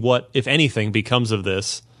interesting to see what, if anything, becomes of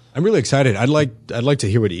this. I'm really excited. I'd like to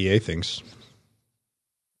hear what EA thinks.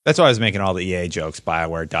 That's why I was making all the EA jokes,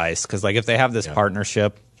 BioWare, DICE, because like if they have this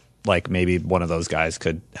partnership, like maybe one of those guys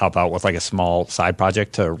could help out with like a small side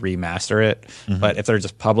project to remaster it. But if they're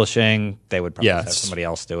just publishing, they would probably have somebody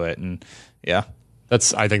else do it. And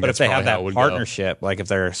I think but if they have that partnership, like if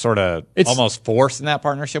they're sort of almost forced in that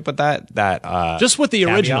partnership with that just with the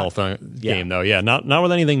original game though, not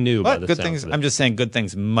with anything new. But good things. I'm just saying, good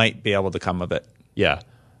things might be able to come of it. Yeah,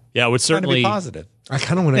 it would certainly be positive. I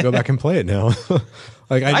kind of want to go back and play it now.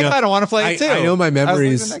 Like I kind of want to play it too. I know my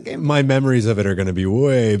memories of it are going to be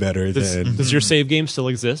way better than. Does your save game still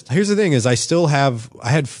exist? Here's the thing: is I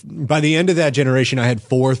had by the end of that generation, I had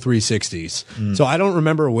 4 360s. So I don't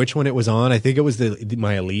remember which one it was on. I think it was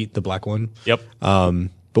my Elite, the black one. Yep. But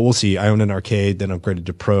we'll see. I owned an arcade, then upgraded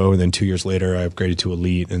to Pro, and then 2 years later, I upgraded to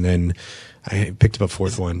Elite, and then I picked up a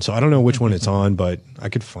 4th one. So I don't know which one it's on, but I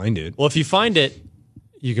could find it. Well, if you find it,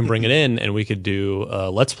 you can bring it in, and we could do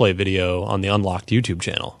a Let's Play video on the Unlocked YouTube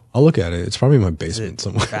channel. I'll look at it. It's probably in my basement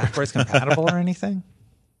somewhere. Backwards compatible or anything?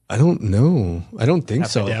 I don't know. I don't think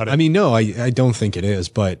so. I mean, no, I don't think it is,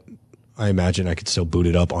 but I imagine I could still boot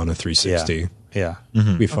it up on a 360. Yeah.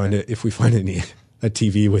 If we find a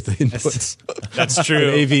TV with the inputs. That's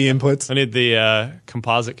true. AV inputs. I need the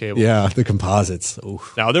composite cable. Yeah, the composites.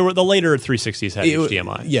 Oof. Now the later 360s had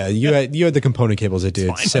HDMI. Yeah, you had the component cables that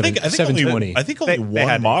did I think 720. only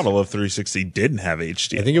one model of 360 didn't have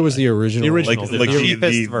HDMI. I think it was the original. The original.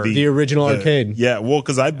 The original arcade. Yeah, well,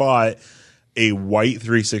 because I bought a white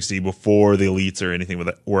 360 before the Elites or anything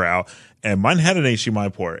were out, and mine had an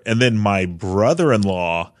HDMI port. And then my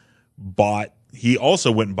brother-in-law he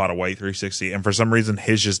also went and bought a white 360, and for some reason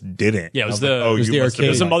his just didn't. Yeah, it was the arcade. It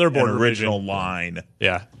was a motherboard original line.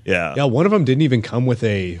 Yeah. Yeah, one of them didn't even come with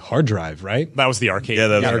a hard drive, right? That was the arcade. Yeah,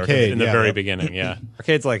 that was the arcade in the very beginning. Yeah.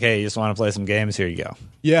 Arcade's like, hey, you just want to play some games? Here you go.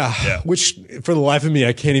 Yeah, which for the life of me,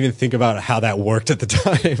 I can't even think about how that worked at the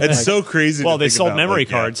time. It's so crazy. Well, they sold memory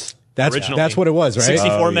cards. That's what it was, right?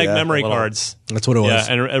 64 meg memory cards. That's what it was.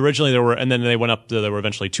 Yeah, and originally and then they went up there were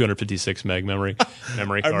eventually 256 meg memory cards. I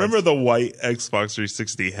remember the white Xbox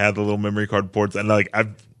 360 had the little memory card ports, and like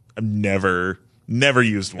I've never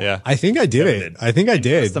used one. Yeah. I think I did it. I think I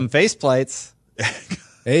did. Some faceplates.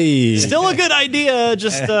 Hey, still a good idea.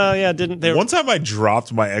 Just didn't. One time I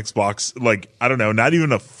dropped my Xbox, like I don't know, not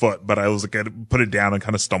even a foot, but I was like, I put it down and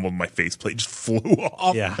kind of stumbled. My faceplate just flew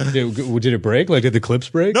off. Yeah. Did it break? Like, did the clips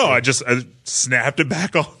break? No, I snapped it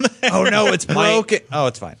back on. Oh no, it's broken. Oh,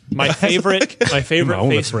 it's fine. My favorite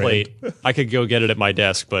own a faceplate. I could go get it at my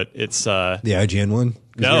desk, but it's the IGN one. 'Cause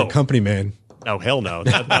No. you're a company man. Oh, hell no.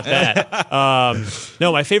 Not that.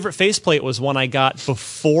 No, my favorite faceplate was one I got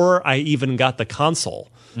before I even got the console.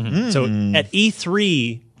 So at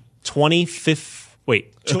E3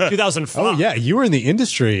 2005. Oh yeah, you were in the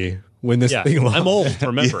industry when this thing launched. I'm old,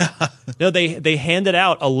 remember. No, they handed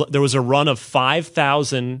out, there was a run of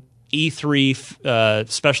 5,000 E3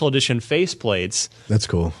 special edition faceplates. That's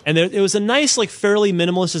cool. And it was a nice, like fairly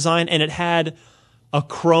minimalist design, and it had a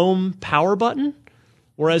chrome power button.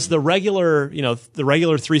 Whereas the regular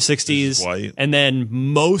 360s, white. and then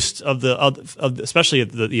most of especially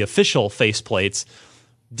the official faceplates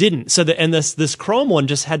didn't. So this Chrome one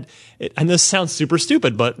just had, and this sounds super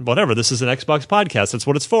stupid, but whatever. This is an Xbox podcast. That's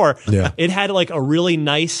what it's for. Yeah. It had like a really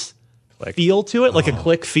nice feel to it, like a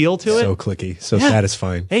click feel to it. So clicky, so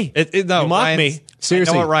satisfying. Hey, you mock me.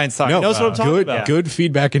 Seriously, I know what Ryan's talking about. knows what I'm talking about. Good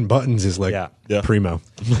feedback in buttons is like Yeah. primo.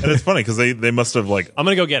 And it's funny because they must have like I'm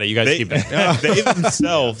gonna go get it. You guys keep it. they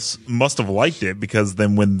themselves must have liked it, because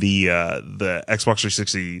then when the Xbox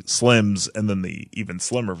 360 Slims and then the even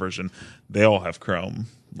slimmer version, they all have Chrome.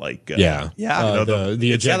 Like The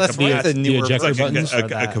eject, that's right. The newer ejector like buttons. a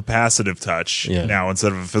capacitive touch now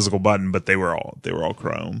instead of a physical button, but they were all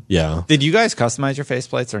Chrome. Yeah. Did you guys customize your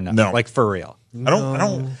faceplates or no? No. Like for real? I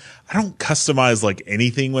don't customize like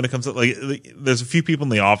anything when it comes to like there's a few people in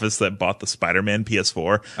the office that bought the Spider-Man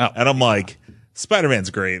PS4 and I'm like,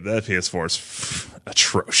 Spider-Man's great. That PS4 is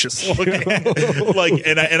atrocious looking. Like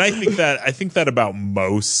and I think that about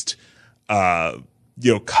most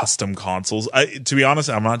custom consoles. To be honest,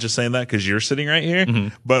 I'm not just saying that because you're sitting right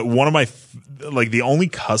here, but one of my the only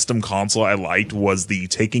custom console I liked was the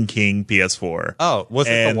Taken King PS4. Oh, was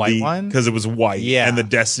it the white one? Because it was white. Yeah. And the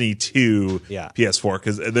Destiny 2 PS4,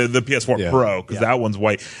 because the PS4 Pro, because that one's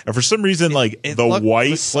white. And for some reason, the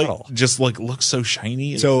white just looks so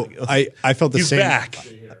shiny. So I felt the He's same. back.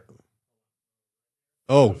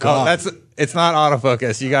 Oh god. It's not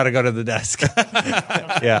autofocus. You got to go to the desk.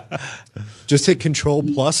 Yeah. Just hit Control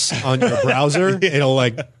Plus on your browser. It'll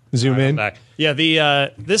zoom in. Back. Yeah,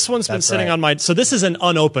 this one's been sitting on my. So this is an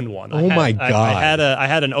unopened one. My god! I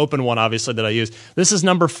had an open one, obviously, that I used. This is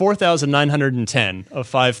number 4,910 of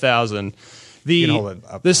 5,000. You can hold it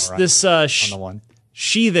up, this on the one.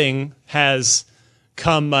 sheathing has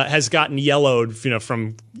gotten yellowed,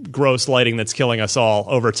 from gross lighting that's killing us all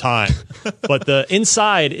over time. But the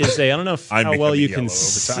inside is I don't know how well you can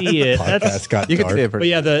see it. Podcast got You can dark. see it But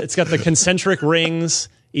yeah, it's got the concentric rings,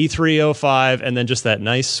 E305, and then just that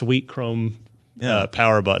nice sweet chrome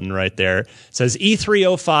power button right there. It says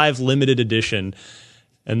E305 limited edition,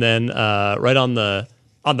 and then right on the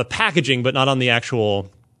packaging, but not on the actual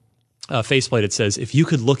faceplate, it says, "If you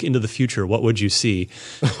could look into the future, what would you see?"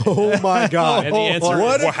 Oh my God! And the answer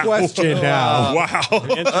what is, a question now! Wow.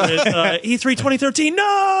 the answer is E3 2013.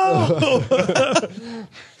 No,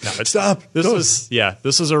 Stop.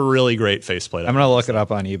 this is a really great faceplate. I'm gonna look it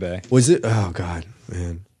up on eBay. Was it? Oh God,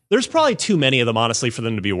 man! There's probably too many of them, honestly, for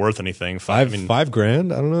them to be worth anything.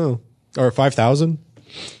 $5,000? I don't know, or 5,000.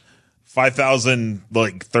 5,000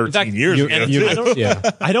 like 13 years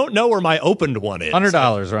ago. I don't know where my opened one is.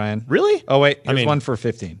 $100, Ryan. Really? Oh wait, here's one for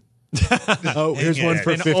 15. Oh, here's one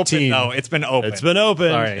for 15. No, it's been open. It's been open.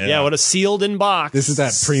 Sorry, yeah, what a sealed in box. This is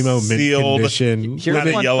that primo mint Sealed. condition, Here's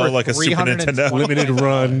Kinda one yellow for like a Super Nintendo. limited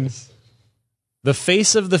run. The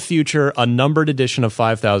Face of the Future, a numbered edition of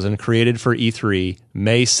 5,000, created for E3,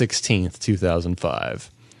 May 16th, 2005.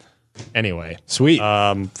 Anyway, Sweet.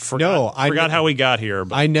 forgot how we got here.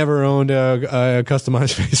 But I never owned a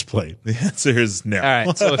customized faceplate. The answer is no. All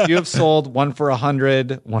right, so if you have sold one for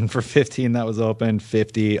 100, one for 15 that was open,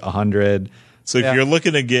 50, 100. So if you're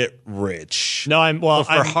looking to get rich, no, I'm For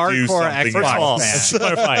something hardcore First of all, Xbox let's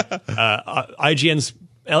clarify. IGN's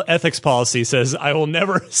ethics policy says I will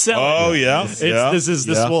never sell. Oh, it. yeah. This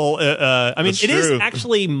Yeah. will. I mean, That's it is true.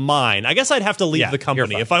 actually mine. I guess I'd have to leave the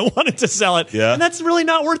company if I wanted to sell it. Yeah. And that's really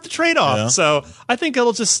not worth the trade off. Yeah. So I think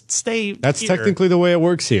it'll just stay. That's here. technically the way it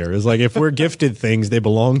works here. Is like if we're gifted things, they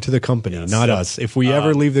belong to the company, not us. If we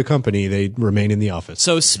ever leave the company, they remain in the office.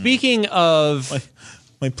 So speaking of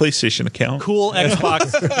my PlayStation account. cool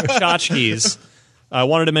Xbox tchotchkes, I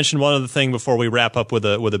wanted to mention one other thing before we wrap up with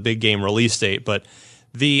a big game release date. But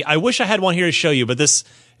I wish I had one here to show you, but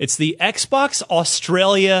it's the Xbox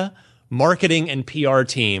Australia marketing and PR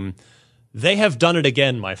team. They have done it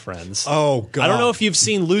again, my friends. Oh, God. I don't know if you've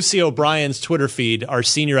seen Lucy O'Brien's Twitter feed, our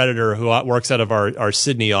senior editor who works out of our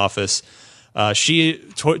Sydney office. She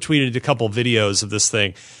tweeted a couple videos of this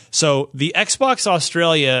thing. So the Xbox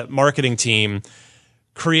Australia marketing team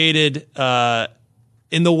created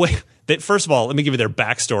in the way that, first of all, let me give you their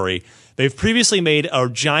backstory. They've previously made a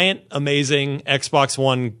giant, amazing Xbox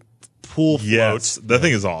One pool float. Yes, that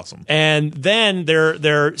thing is awesome. And then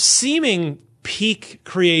their seeming peak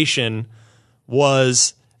creation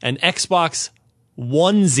was an Xbox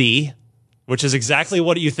onesie, which is exactly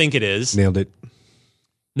what you think it is. Nailed it.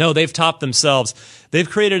 No, they've topped themselves. They've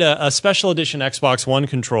created a special edition Xbox One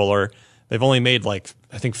controller. They've only made I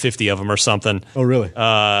think 50 of them or something. Oh, really?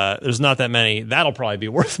 There's not that many. That'll probably be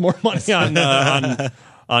worth more money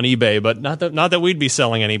on eBay, but not that we'd be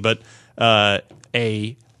selling any. But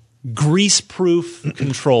a grease-proof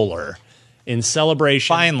controller in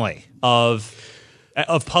celebration Finally. of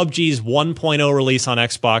PUBG's 1.0 release on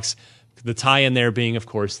Xbox. The tie-in there being, of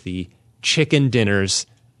course, the chicken dinners.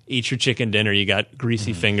 Eat your chicken dinner. You got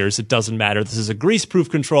greasy fingers. It doesn't matter. This is a grease-proof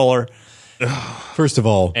controller. First of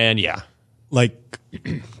all, And yeah. like,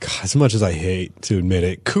 God, as much as I hate to admit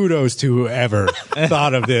it, kudos to whoever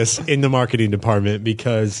thought of this in the marketing department,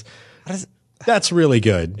 because that's really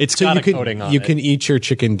good. It's got you a can, coating on you it. can eat your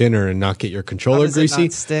chicken dinner and not get your controller does it greasy.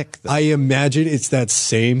 not stick? I imagine it's that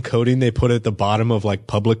same coating they put at the bottom of like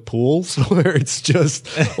public pools where it's just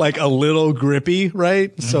like a little grippy,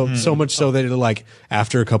 right? So much so that it like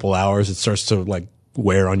after a couple hours it starts to like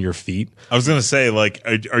wear on your feet. I was gonna say, like,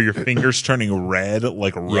 are your fingers turning red,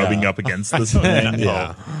 like rubbing up against this thing?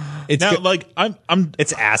 Yeah. It's now, like I'm.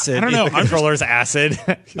 It's acid. I don't know. The controller's acid.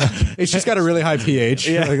 It's just got a really high pH.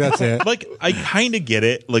 Like that's it. Like, I kind of get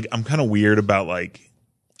it. Like, I'm kind of weird about like,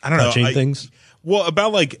 I don't know, Touching things. Well,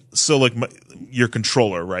 about like, so like your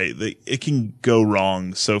controller, right? It can go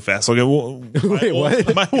wrong so fast. Like, Wait,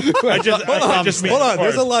 what? I just mean Hold on. as far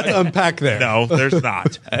There's a as- lot to unpack there. No, there's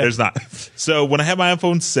not. There's not. So when I had my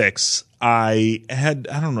iPhone 6, I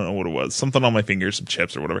don't know what it was, something on my fingers, some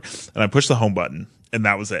chips or whatever, and I pushed the home button, and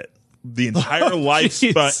that was it. The entire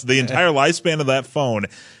lifespan of that phone,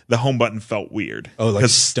 the home button felt weird. Oh, like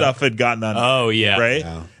because stuck. stuff had gotten on. Oh, yeah. right.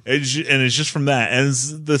 Yeah. It's just from that, and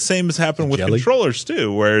it's the same has happened with jelly? controllers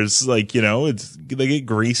too. Whereas, like, you know, they get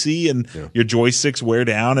greasy and your joysticks wear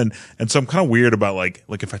down, and so I'm kind of weird about like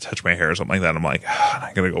if I touch my hair or something like that, I'm like,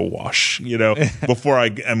 I gotta go wash, you know, before I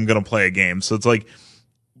am gonna play a game. So it's like,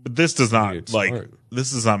 but this does not Dude, like. smart.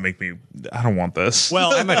 this does not make me. I don't want this.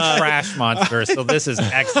 Well, I'm a trash monster, so this is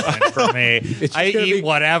excellent for me. I eat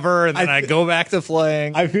whatever, and then I go back to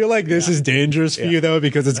playing. I feel like this is dangerous for you though,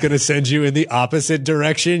 because it's going to send you in the opposite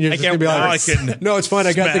direction. You're just going to be like, "No, it's fine.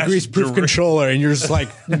 I got the grease-proof controller," and you're just like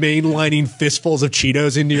mainlining fistfuls of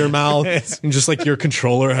Cheetos into your mouth, and just like your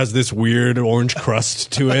controller has this weird orange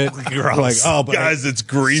crust to it. You're like, "Oh, but guys, it's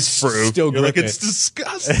grease-proof." Still You're like, grip it's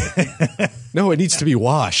disgusting. No, it needs to be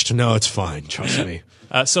washed. No, it's fine. Trust me.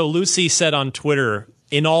 So Lucy said on Twitter,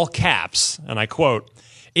 in all caps, and I quote,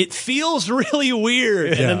 "It feels really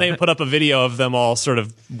weird." And then they put up a video of them all sort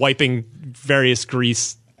of wiping various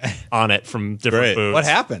grease on it from different foods. What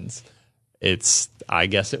happens? I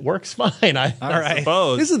guess it works fine. I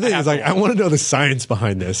suppose. This is the thing. Is like, I want to know the science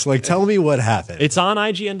behind this. Like, tell me what happened. It's on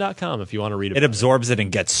IGN.com if you want to read it. It absorbs it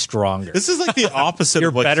and gets stronger. This is like the opposite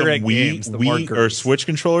of like better some at games, the Wii more or Switch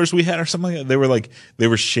controllers we had or something like that. They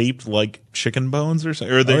were shaped like chicken bones or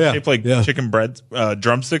something, or they were shaped like chicken bread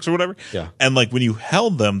drumsticks or whatever. Yeah. And like when you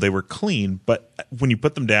held them, they were clean, but when you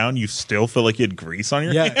put them down, you still feel like you had grease on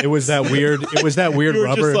your hand. It was that weird. It was that weird You were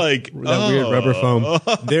rubber, just like, weird rubber foam.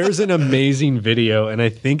 There's an amazing video, and I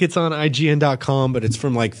think it's on IGN.com, but it's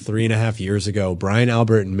from like 3.5 years ago. Brian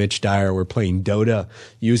Albert and Mitch Dyer were playing Dota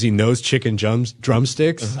using those chicken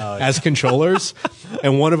drumsticks as controllers.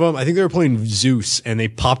 And one of them, I think they were playing Zeus, and they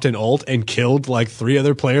popped an ult and killed like 3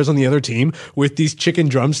 other players on the other team with these chicken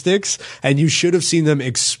drumsticks. And you should have seen them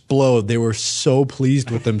explode. They were so pleased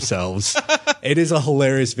with themselves. It is a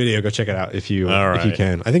hilarious video. Go check it out if you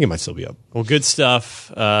can. I think it might still be up. Well, good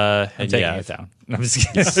stuff. I'm taking it down. I'm just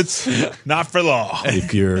kidding. It's not for long.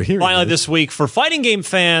 If you're here, Finally, this week for fighting game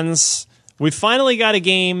fans, we finally got a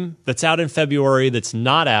game that's out in February that's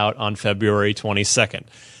not out on February 22nd.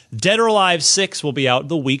 Dead or Alive 6 will be out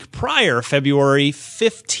the week prior, February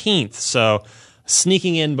 15th. So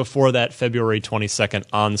sneaking in before that February 22nd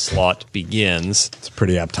onslaught begins. It's a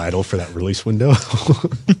pretty apt title for that release window.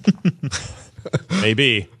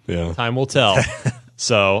 Maybe. Yeah. Time will tell.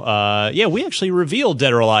 So, we actually revealed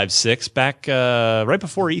Dead or Alive 6 back right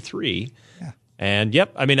before E3. Yeah. And,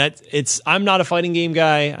 I mean, I'm not a fighting game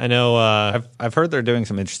guy. I know. I've heard they're doing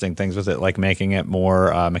some interesting things with it, like making it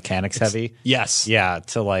more mechanics heavy. Yes. Yeah,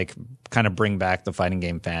 to like kind of bring back the fighting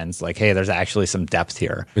game fans. Like, hey, there's actually some depth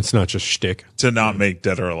here. It's not just shtick. To not make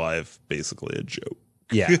Dead or Alive basically a joke.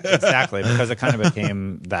 Yeah, exactly. Because it kind of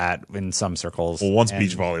became that in some circles. Well, once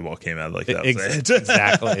beach volleyball came out, like that.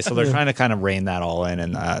 Exactly. So they're trying to kind of rein that all in,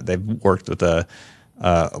 and they've worked with a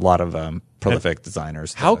lot of prolific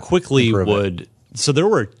designers. How quickly would so there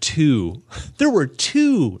were two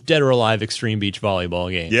Dead or Alive Extreme Beach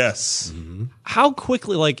Volleyball games. Yes. Mm-hmm. How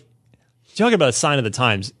quickly, like, talking about a sign of the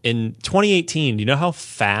times in 2018? Do you know how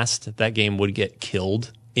fast that game would get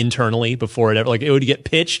killed internally before it ever, like, it would get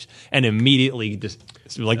pitched and immediately just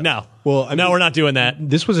like, no. Well, I mean, no, we're not doing that.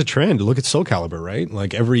 This was a trend. Look at Soul Calibur, right?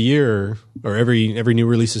 Like every year or every new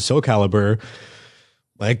release of Soul Calibur,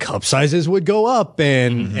 like cup sizes would go up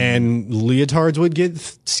and leotards would get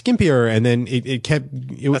skimpier, and then it kept.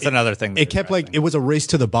 That's another thing. It kept like it was a race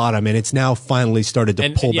to the bottom, and it's now finally started to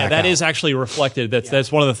pull back. Yeah, that out. is actually reflected.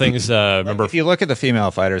 That's one of the things. Remember, if you look at the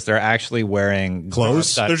female fighters, they're actually wearing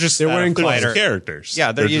clothes. They're wearing clothes. Characters.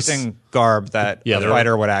 Yeah, they're using garb that a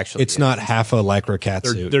fighter would actually. It's not half a lycra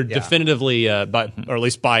catsuit. They're definitively, or at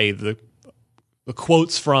least by the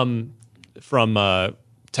quotes from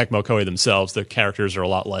Tecmo Koei themselves, the characters are a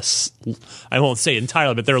lot less, I won't say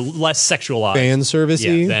entirely, but they're less sexualized. Fan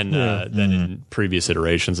servicey? Than in previous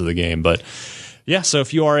iterations of the game. But yeah, so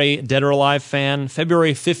if you are a Dead or Alive fan,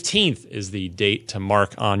 February 15th is the date to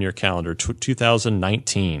mark on your calendar,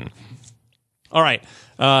 2019. All right.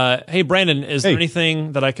 Hey, Brandon, is there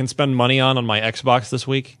anything that I can spend money on my Xbox this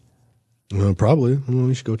week? Probably. Well,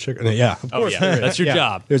 we should go check it. Yeah, of course. That's your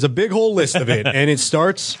job. There's a big whole list of it, and it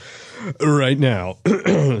starts right now.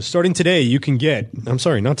 Starting today, you can get, I'm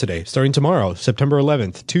sorry, not today, starting tomorrow, September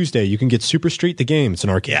 11th, Tuesday, you can get Super Street the Game. It's an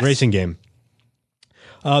arcade racing game.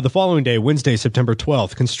 The following day, Wednesday, September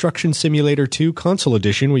 12th, Construction Simulator 2 Console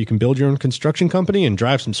Edition, where you can build your own construction company and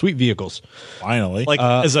drive some sweet vehicles. Finally. Like,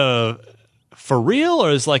 as a... For real,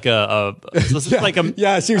 or is like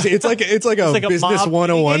seriously, it's like a business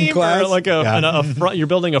 101 class, or like a front. You're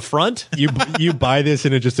building a front. You buy this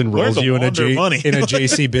and it just enrolls you in a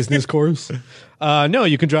JC business course. No,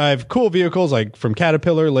 you can drive cool vehicles like from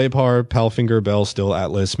Caterpillar, Leopard, Palfinger, Bell, Stihl,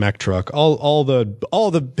 Atlas, Mack Truck, all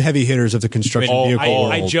the heavy hitters of the construction vehicle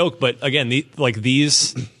world. I joke, but again,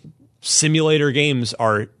 these simulator games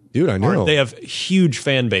are. Dude, I know. They have huge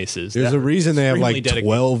fan bases. There's a reason they have like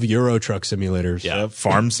 12 Euro Truck simulators. Yeah,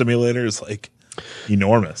 farm simulators. Like,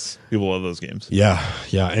 enormous. People love those games. Yeah,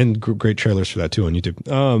 and great trailers for that too on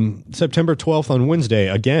YouTube. September 12th on Wednesday,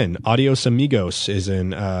 again, Adios Amigos is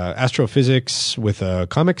an astrophysics with a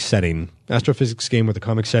comic setting. Astrophysics game with a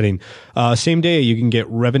comic setting. Same day, you can get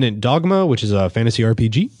Revenant Dogma, which is a fantasy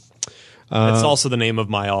RPG. It's also the name of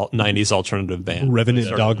my 90s alternative band.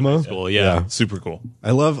 Revenant Dogma. Cool, yeah. Super cool.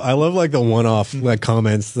 I love like the one-off like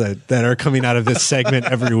comments that are coming out of this segment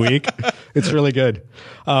every week. It's really good.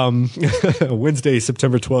 Wednesday,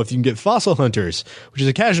 September 12th, you can get Fossil Hunters, which is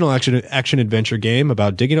a casual action adventure game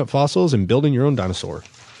about digging up fossils and building your own dinosaur.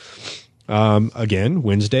 Again,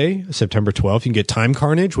 Wednesday, September 12th, you can get Time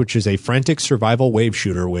Carnage, which is a frantic survival wave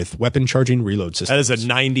shooter with weapon charging reload systems. That is a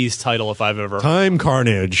 90s title if I've ever heard. Time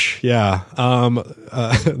Carnage, yeah.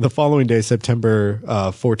 The following day, September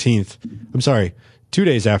 14th, I'm sorry, 2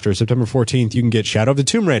 days after, September 14th, you can get Shadow of the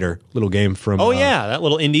Tomb Raider, little game from... Oh, yeah, that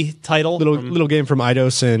little indie title. Little game from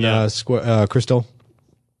Eidos and Crystal.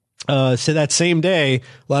 So that same day, a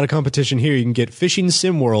lot of competition here. You can get Fishing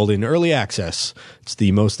Sim World in early access. It's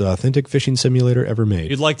the most authentic fishing simulator ever made.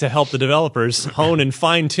 You'd like to help the developers hone and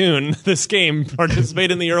fine tune this game,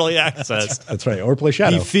 participate in the early access. That's right. Or play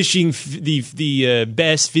Shadow. The fishing, the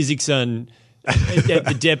best physics on at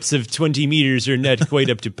the depths of 20 meters are not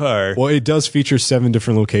quite up to par. Well, it does feature 7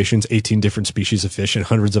 different locations, 18 different species of fish, and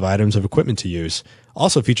hundreds of items of equipment to use.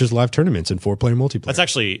 Also features live tournaments and 4-player multiplayer. That's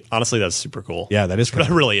actually, honestly, that's super cool. Yeah, that is cool.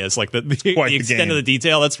 That really is. Like the extent of the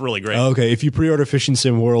detail, that's really great. Okay, if you pre-order Fishing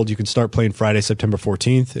Sim World, you can start playing Friday, September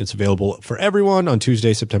 14th. It's available for everyone on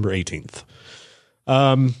Tuesday, September 18th.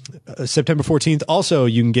 September 14th, also,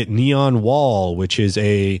 you can get Neon Wall, which is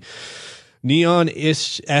a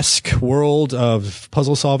Neon-esque world of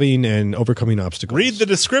puzzle solving and overcoming obstacles. Read the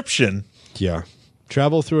description. Yeah.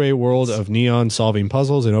 Travel through a world of neon solving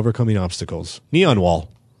puzzles and overcoming obstacles. Neon Wall.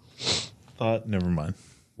 Never mind.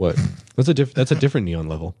 What? That's a different neon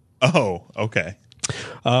level. Oh, okay.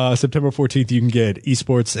 September 14th, you can get EA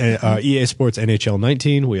Sports NHL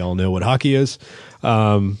 19. We all know what hockey is.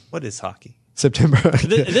 What is hockey? September.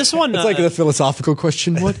 This one, it's like the philosophical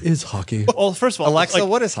question. What is hockey? Well, first of all, Alexa,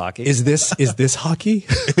 what is hockey? Is this hockey?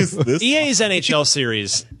 Is this EA's NHL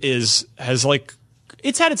series has like,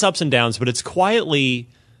 it's had its ups and downs, but it's quietly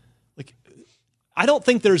like, I don't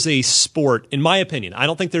think there's a sport, in my opinion, I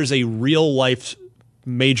don't think there's a real life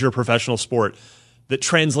major professional sport that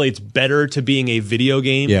translates better to being a video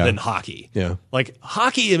game than hockey. Yeah. Like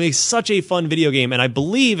hockey makes such a fun video game. And I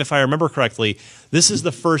believe, if I remember correctly, this is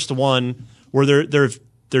the first one where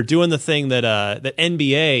they're doing the thing that the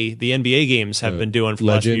NBA games have been doing for the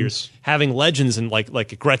last few years, having legends and like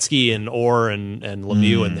Gretzky and Orr and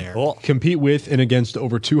Lemieux in there. Cool. Compete with and against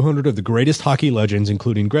over 200 of the greatest hockey legends,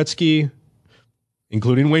 including Wayne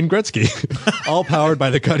Gretzky, all powered by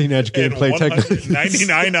the cutting edge gameplay technology.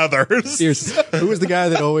 99 others. Who was the guy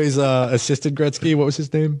that always assisted Gretzky? What was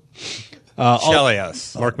his name?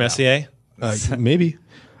 Chelios. Mark Messier. Maybe.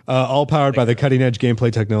 All powered by the cutting-edge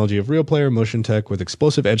gameplay technology of Real Player Motion Tech with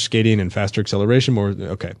explosive edge skating and faster acceleration.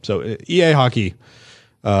 So EA Hockey,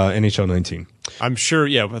 NHL 19. I'm sure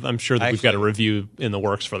that we've got a review in the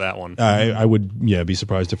works for that one. I would be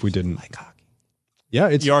surprised if we didn't. Like hockey. Yeah,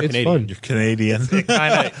 it's Canadian. fun. You're Canadian.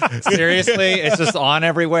 Seriously, it's just on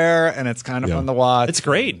everywhere, and it's kind of fun to watch. It's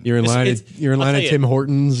great. You're in line at Tim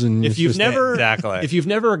Hortons, and if you've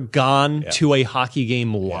never gone to a hockey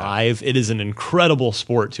game live, it is an incredible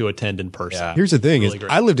sport to attend in person. Yeah. Here's the thing: really great.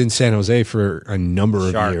 I lived in San Jose for a number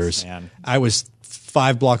of years. Man. I was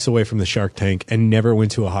 5 blocks away from the Shark Tank and never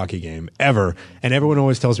went to a hockey game ever. And everyone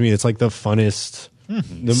always tells me it's like the funnest,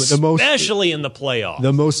 the most, especially in the playoffs,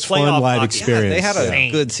 the most fun live experience. They had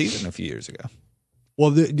a good season a few years ago.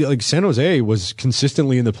 Well, like San Jose was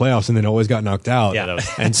consistently in the playoffs and then always got knocked out. Yeah,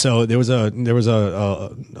 and so there was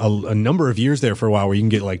a number of years there for a while where you can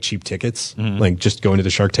get like cheap tickets, like just going to the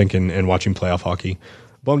Shark Tank and watching playoff hockey.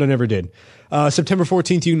 Bummed I never did. September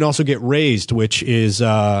 14th, you can also get Raised, which is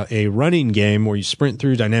a running game where you sprint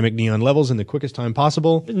through dynamic neon levels in the quickest time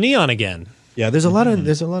possible. Neon again. Yeah, there's a lot of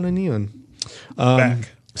neon. Back.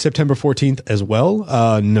 September 14th as well.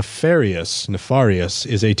 Nefarious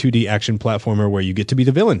is a 2D action platformer where you get to be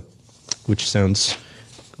the villain, which sounds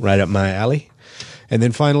right up my alley. And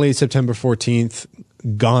then finally, September 14th,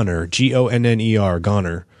 Goner, Gonner,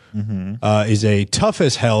 Goner, is a tough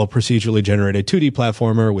as hell procedurally generated 2D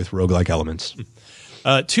platformer with roguelike elements.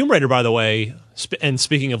 Tomb Raider, by the way, and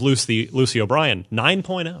speaking of Lucy O'Brien,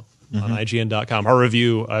 9.0 on IGN.com. Her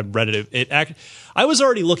review, I read it. I was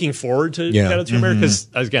already looking forward to Shadow of Tomb Raider because,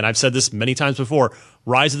 again, I've said this many times before.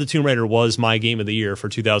 Rise of the Tomb Raider was my game of the year for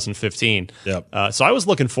 2015. Yep. So I was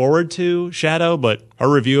looking forward to Shadow, but her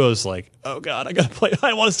review, I was like, oh God, I got to play.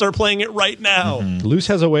 I want to start playing it right now. Luce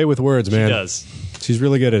has a way with words, man. She does. She's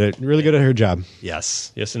really good at it. Really good at her job.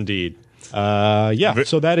 Yes. Yes, indeed. Yeah.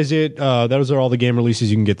 So that is it. Those are all the game releases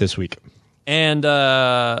you can get this week. And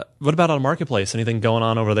what about on Marketplace? Anything going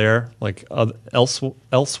on over there, like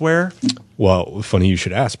elsewhere? Well, funny you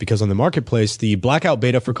should ask, because on the Marketplace, the Blackout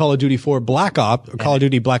beta for Call of Duty 4 Call of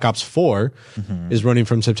Duty Black Ops 4 is running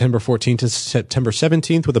from September 14th to September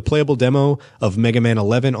 17th with a playable demo of Mega Man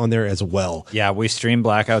 11 on there as well. Yeah, we streamed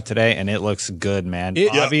Blackout today, and it looks good, man.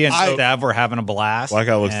 Bobby and Stav were having a blast.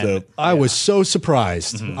 Blackout looks dope. I was so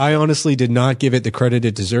surprised. I honestly did not give it the credit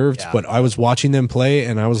it deserved, but I was watching them play,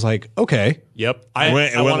 and I was like, okay. Yep. It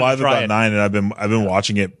went live about 9, and I've been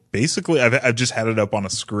watching it. Basically, I've just had it up on a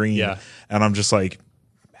screen, and I'm just like,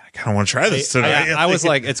 man, I kind of want to try this tonight. I was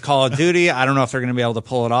like, it's Call of Duty. I don't know if they're going to be able to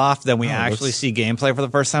pull it off. Then we actually see gameplay for the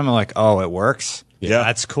first time. I'm like, oh, it works. Yeah,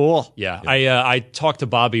 that's cool. Yeah. I talked to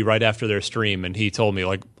Bobby right after their stream, and he told me,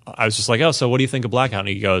 like, I was just like, oh, so what do you think of Blackout? And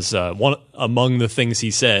he goes, one among the things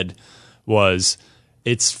he said was,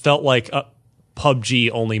 it's felt like PUBG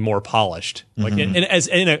only more polished, like, and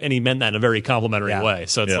he meant that in a very complimentary way.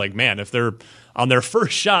 So it's like, man, if they're on their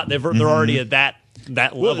first shot, they're already at that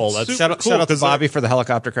level. That's shout out to Bobby for the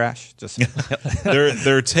helicopter crash. Just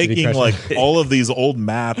they're taking like all of these old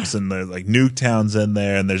maps, and there's like Nuketown's in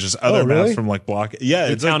there, and there's just other maps from like Block. Yeah,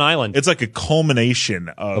 it's Nuketown like, Island. It's like a culmination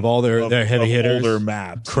of all their heavy hitters. Older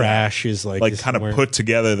maps. Crash is like kind of put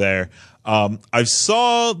together there. I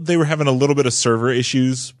saw they were having a little bit of server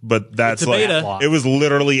issues, but that's like it was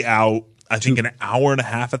literally out. I think an hour and a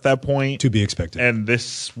half at that point. To be expected. And that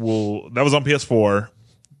was on PS4.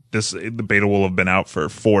 The beta will have been out for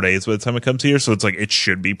 4 days by the time it comes here, so it's like it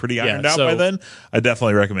should be pretty ironed out by then. I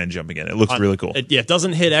definitely recommend jumping in. It looks really cool. It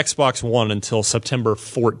doesn't hit Xbox One until September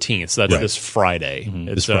 14th, so that's this Friday.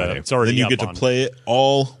 This Friday. It's already then you get to play it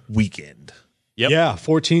all weekend. Yep. Yeah,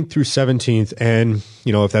 14th through 17th, and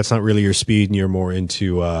if that's not really your speed and you're more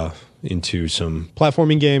into some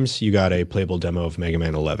platforming games, you got a playable demo of Mega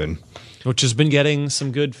Man 11, which has been getting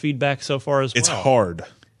some good feedback so far as well. It's hard.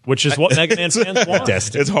 Which is what Mega Man fans want.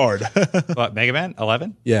 It's hard. What, Mega Man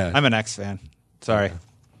 11? Yeah. I'm an X fan. Sorry.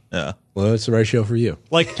 Yeah. Well, it's the right show for you.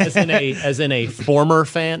 Like as in a former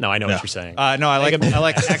fan. No, I know what you're saying. No, I like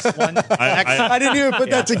X1. I didn't even put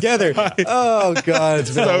that together. Oh God,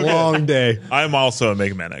 it's been a long day. I'm also a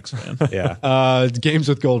Mega Man X fan. Yeah. Games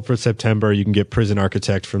with Gold for September. You can get Prison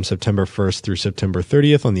Architect from September 1st through September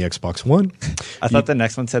 30th on the Xbox One. I thought the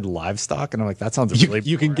next one said livestock, and I'm like, that sounds really.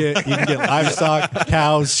 You can get livestock,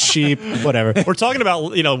 cows, sheep, whatever. We're talking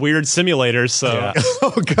about weird simulators. So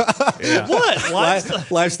Oh God,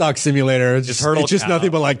 what livestock simulator? It's just nothing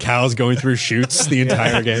but like cows going through chutes the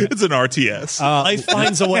entire game. It's an RTS. Life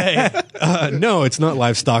finds a way. No, it's not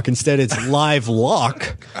livestock. Instead, it's Live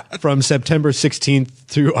Lock from September 16th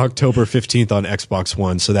through October 15th on Xbox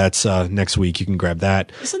One. So that's next week. You can grab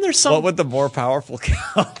that. Isn't there some? What would the more powerful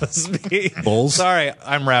cows be? Bulls? Sorry,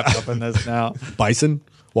 I'm wrapped up in this now. Bison,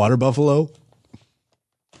 water buffalo,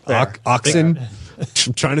 oxen.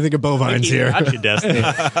 I'm trying to think of bovines here. Got you, Destiny.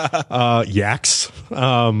 Yaks,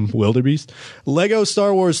 wildebeest, Lego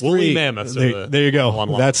Star Wars 3. Woolly mammoths. There you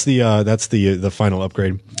go. That's the final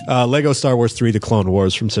upgrade. Lego Star Wars 3: The Clone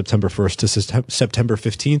Wars from September 1st to September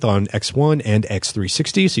 15th on X1 and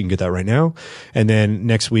X360. So you can get that right now. And then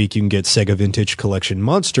next week you can get Sega Vintage Collection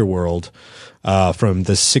Monster World from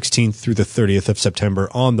the 16th through the 30th of September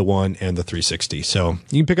on the One and the 360. So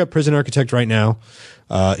you can pick up Prison Architect right now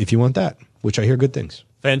if you want that, which I hear good things.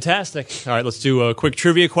 Fantastic. All right, let's do a quick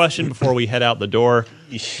trivia question before we head out the door.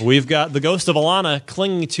 We've got the Ghost of Alana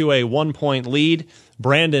clinging to a 1-point lead.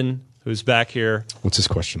 Brandon, who's back here, What's his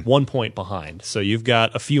question? 1 point behind. So you've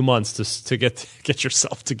got a few months to get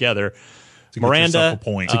yourself together. Miranda,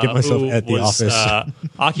 to get myself at the office,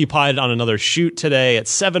 occupied on another shoot today at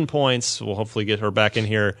 7 points. We'll hopefully get her back in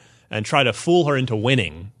here and try to fool her into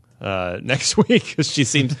winning next week because she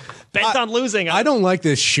seems bent on losing. I don't like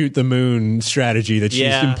this shoot the moon strategy that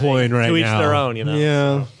she's employing right now. To each their own,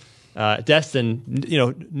 Yeah. Destin,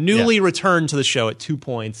 newly returned to the show at 2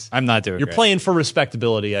 points. I'm not doing. You're great. playing for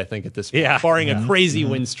respectability, I think, at this point, barring a crazy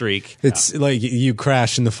win streak. It's like you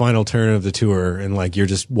crash in the final turn of the tour and like you're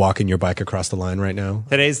just walking your bike across the line right now.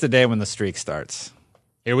 Today's the day when the streak starts.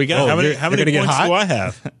 Here we go. How many points do I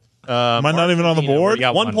have? Am I not even on the board? You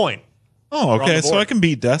got 1 point. Oh, on okay. the So board. I can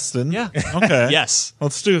beat Destin. Yeah. Okay. Yes.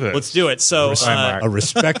 Let's do this. Let's do it. So, A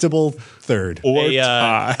respectable third. Or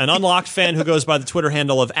tie. an unlocked fan who goes by the Twitter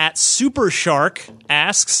handle of @SuperShark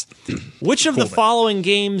asks, which of the following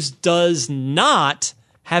games does not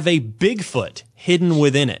have a Bigfoot hidden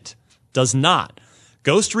within it? Does not.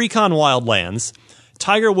 Ghost Recon Wildlands,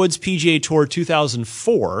 Tiger Woods PGA Tour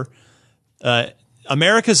 2004,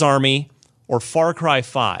 America's Army, or Far Cry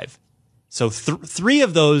 5. So three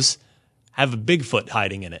of those have a Bigfoot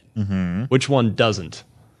hiding in it. Mm-hmm. Which one doesn't?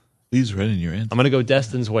 Please write in your answer. I'm going to go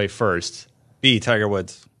Destin's way first. B, Tiger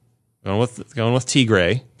Woods. Going with T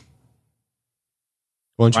Gray.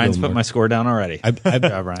 Why don't you Ryan's go, put Mark? my score down already.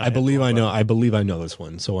 I Ryan. believe I know. I believe I know this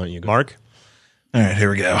one. So why don't you go? Mark? All right, here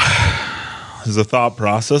we go. This is a thought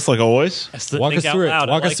process, like always. Walk us through it.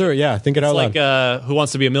 Walk us through it. Yeah, think it out It's loud. like Who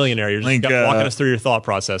Wants to Be a Millionaire? You're just Like, walking us through your thought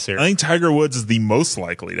process here. I think Tiger Woods is the most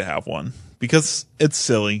likely to have one because it's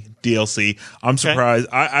silly DLC. I'm surprised.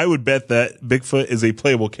 I would bet that Bigfoot is a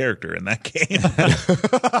playable character in that game.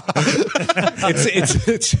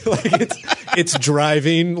 It's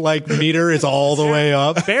driving like meter is all the way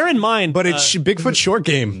up. Bear in mind, But it's Bigfoot short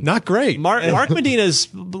game. Not great. Mark Medina's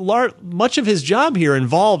much of his job here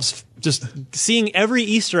involves just seeing every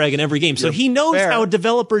Easter egg in every game, so he knows fair. how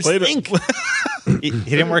developers Played it. think. He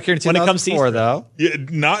didn't work here in When it comes to 2004, Easter though. Yeah,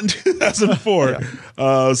 not in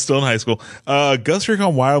 2004. Still in high school. Ghost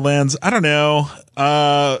Recon Wildlands. I don't know.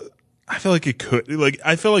 I feel like it could. Like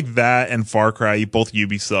I feel like that and Far Cry, both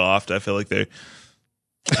Ubisoft. I feel like they.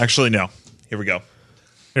 Actually, no. Here we go.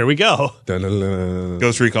 Here we go. Dun-dun-dun.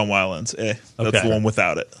 Ghost Recon Wildlands. That's Okay. the one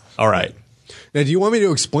without it. All right, Now, do you want me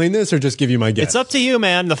to explain this or just give you my guess? it's up to you,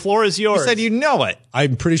 man. The floor is yours. You said you know it.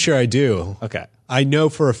 I'm pretty sure I do. Okay. I know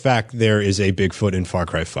for a fact there is a Bigfoot in Far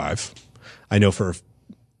Cry 5. I know for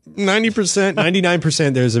 90%,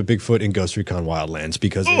 99% there's a Bigfoot in Ghost Recon Wildlands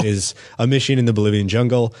because it is a mission in the Bolivian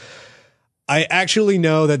jungle. I actually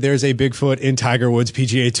know that there's a Bigfoot in Tiger Woods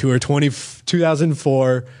PGA Tour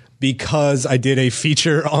 2004 because I did a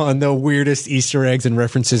feature on the weirdest Easter eggs and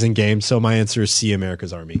references in games. So my answer is C,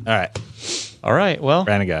 America's Army. All right. Well,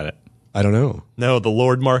 Brandon got it. I don't know. no, the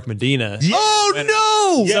Lord Mark Medina. Oh,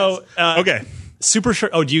 no! So, Okay. super sure.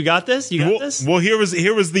 Oh, do you got this? You got this? Well, here was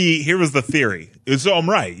the theory. So I'm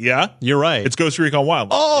right. Yeah, You're right. It's Ghost Recon Wildlands.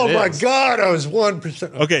 Oh, It my is. God. I was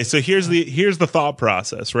 1%. Okay, so here's the thought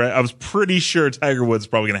process, right? I was pretty sure Tiger Woods is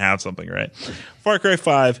probably going to have something, right? Far Cry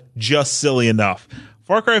 5, just silly enough.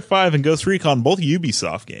 Far Cry 5 and Ghost Recon, both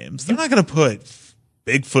Ubisoft games. They're not going to put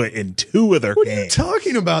Bigfoot in two of their What are you games.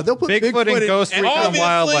 talking about? They'll put Bigfoot in Ghost Recon Obviously,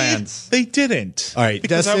 Wildlands. They didn't. All right,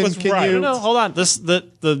 because I Destin, was can right. you- No, hold on.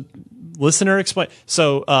 The listener explain.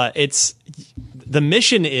 So it's the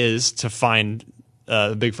mission is to find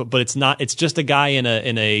Bigfoot, but it's not. It's just a guy in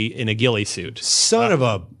a ghillie suit. Son of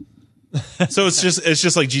a. So it's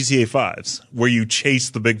just like GTA 5's, where you chase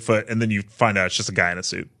the Bigfoot and then you find out it's just a guy in a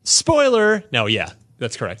suit. Spoiler. No, yeah,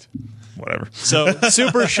 that's correct. Whatever. So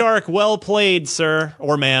Super Shark, well played, sir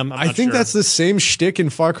or ma'am. I think that's the same shtick in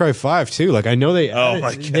Far Cry 5 too. Like I know they my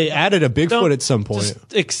God. they added a Bigfoot at some point.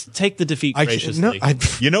 Just take the defeat graciously.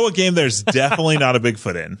 You know what game there's definitely not a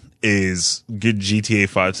Bigfoot in is good GTA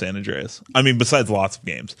 5 San Andreas. I mean, besides lots of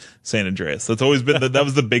games, San Andreas. That's always been that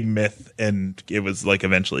was the big myth, and it was like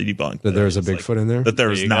eventually debunked that there's a It's Bigfoot in there. that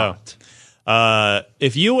there is you not.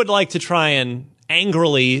 If you would like to try and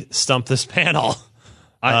angrily stump this panel,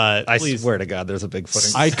 I please swear to God, there's a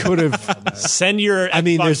Bigfoot. I could have. send your I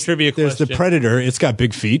mean, Xbox trivia there's the question. Predator. It's got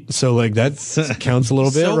big feet, so like that counts a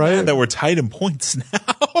little bit, So right? mad that we're tied in points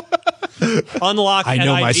now. Unlock I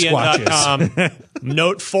know my IGN.com.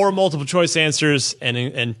 Note 4 multiple choice answers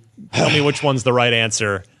and tell me which one's the right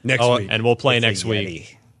answer Next week. and we'll play next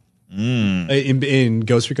week. In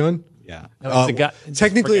Ghost Recon. Yeah. It's a guy-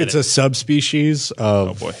 Technically, forget it's a subspecies Oh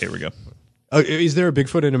of. boy, here we go. Is there a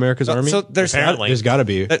Bigfoot in America's Army? So there's Apparently. There's got to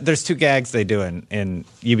be. there's two gags they do in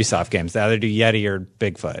Ubisoft games. They either do Yeti or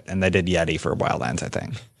Bigfoot, and they did Yeti for Wildlands, I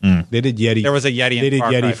think. They did Yeti. There was a Yeti in They did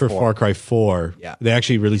Far Yeti Cry for 4. Far Cry 4. Yeah. They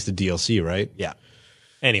actually released a DLC, right? Yeah.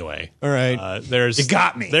 Anyway, All right. there's You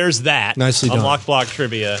got me. There's that. Nicely done. Unlock block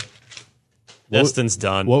trivia. Destin's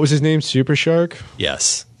done. What was his name? Super Shark?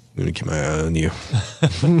 Yes. I'm going to keep my eye on you.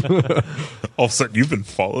 All of a sudden, you've been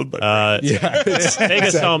followed by. Yeah. Take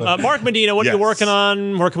us home. Mark Medina, what are you Yes. working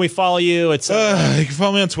on? Where can we follow you? It's You can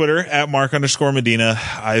follow me on Twitter at Mark_Medina.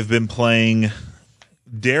 I've been playing,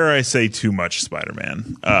 dare I say, too much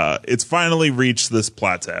Spider-Man. It's finally reached this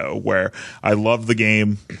plateau where I love the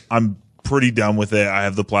game. I'm pretty done with it. I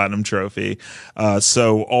have the platinum trophy.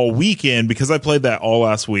 So all weekend, because I played that all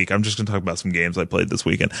last week, I'm just going to talk about some games I played this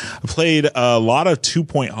weekend. I played a lot of 2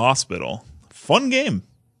 Point Hospital. Fun game.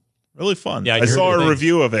 Really fun. Yeah, I saw a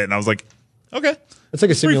review of it, and I was like, okay. It's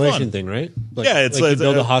like a simulation thing, right? Like, It's you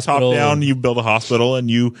build a hospital. Top down, you build a hospital and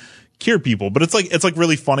you cure people. But it's like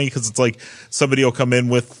really funny because it's like somebody will come in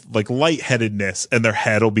with like lightheadedness and their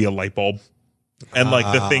head will be a light bulb. And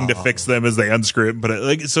like the thing to fix them is they unscrew it, but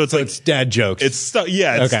it's dad jokes. It's stuff,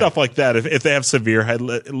 it's stuff like that. If they have severe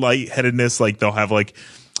lightheadedness, like they'll have like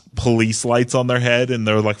police lights on their head and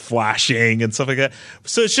they're like flashing and stuff like that.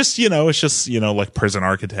 So it's just like Prison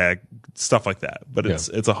Architect, stuff like that. But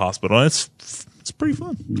it's a hospital and it's pretty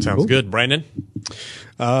fun. Sounds good. Brandon?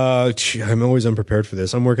 I'm always unprepared for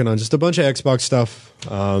this. I'm working on just a bunch of Xbox stuff.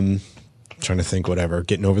 Trying to think, whatever.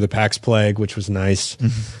 Getting over the PAX plague, which was nice.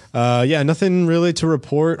 Nothing really to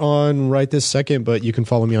report on right this second, but you can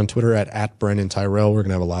follow me on Twitter at Brennan Tyrell. We're going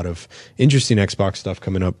to have a lot of interesting Xbox stuff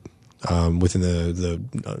coming up within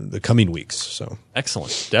the coming weeks. So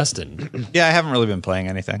excellent. Destin? Yeah, I haven't really been playing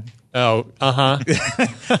anything. Oh,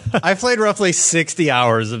 I played roughly 60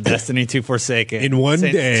 hours of Destiny 2 Forsaken in one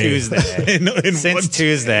day. Tuesday. Since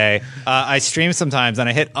Tuesday. I stream sometimes, and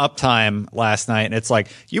I hit uptime last night, and it's like,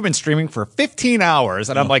 you've been streaming for 15 hours.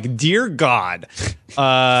 And I'm like, dear God.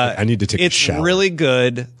 I need to take a shower. It's really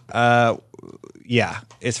good.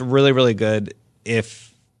 It's really, really good. If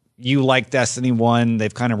you like Destiny 1,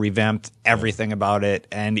 they've kind of revamped everything about it.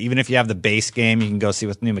 And even if you have the base game, you can go see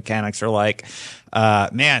what new mechanics are like.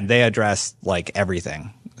 Man, they address like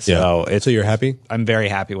everything. So so you're happy? I'm very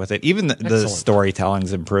happy with it. Even the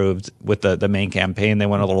storytelling's improved with the main campaign. They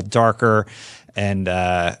went a little darker. And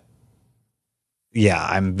I'm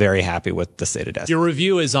very happy with the state of Destiny. Your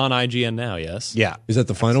review is on IGN now, yes? Yeah. Is that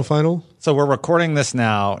the final? So we're recording this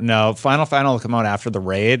now. No, final will come out after the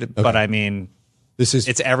raid. Okay. But I mean...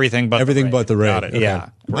 It's everything but the raid. Got it. Okay. Yeah,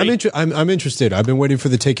 I'm interested. I've been waiting for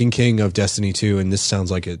the Taken King of Destiny 2, and this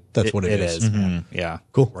sounds like it. That's what it is. Mm-hmm. Yeah,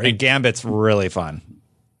 cool. Great. And Gambit's really fun.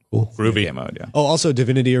 Cool. Groovy game mode. Yeah. Oh, also,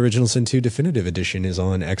 Divinity Original Sin 2 Definitive Edition is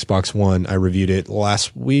on Xbox One. I reviewed it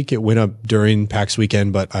last week. It went up during PAX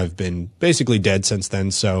weekend, but I've been basically dead since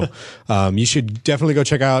then. So you should definitely go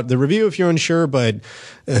check out the review if you're unsure. But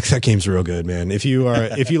that game's real good, man. If you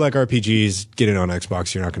like RPGs, get it on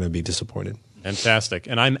Xbox. You're not going to be disappointed. Fantastic.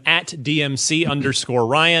 And I'm at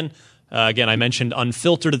DMC_Ryan. Again, I mentioned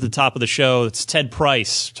Unfiltered at the top of the show. It's Ted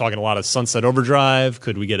Price talking a lot of Sunset Overdrive.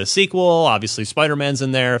 Could we get a sequel? Obviously, Spider-Man's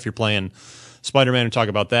in there. If you're playing Spider-Man, we talk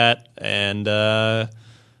about that. And the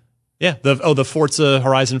Forza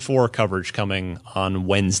Horizon 4 coverage coming on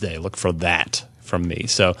Wednesday. Look for that from me.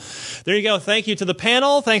 So there you go. Thank you to the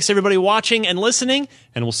panel. Thanks everybody watching and listening.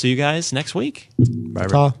 And we'll see you guys next week.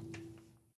 Bye.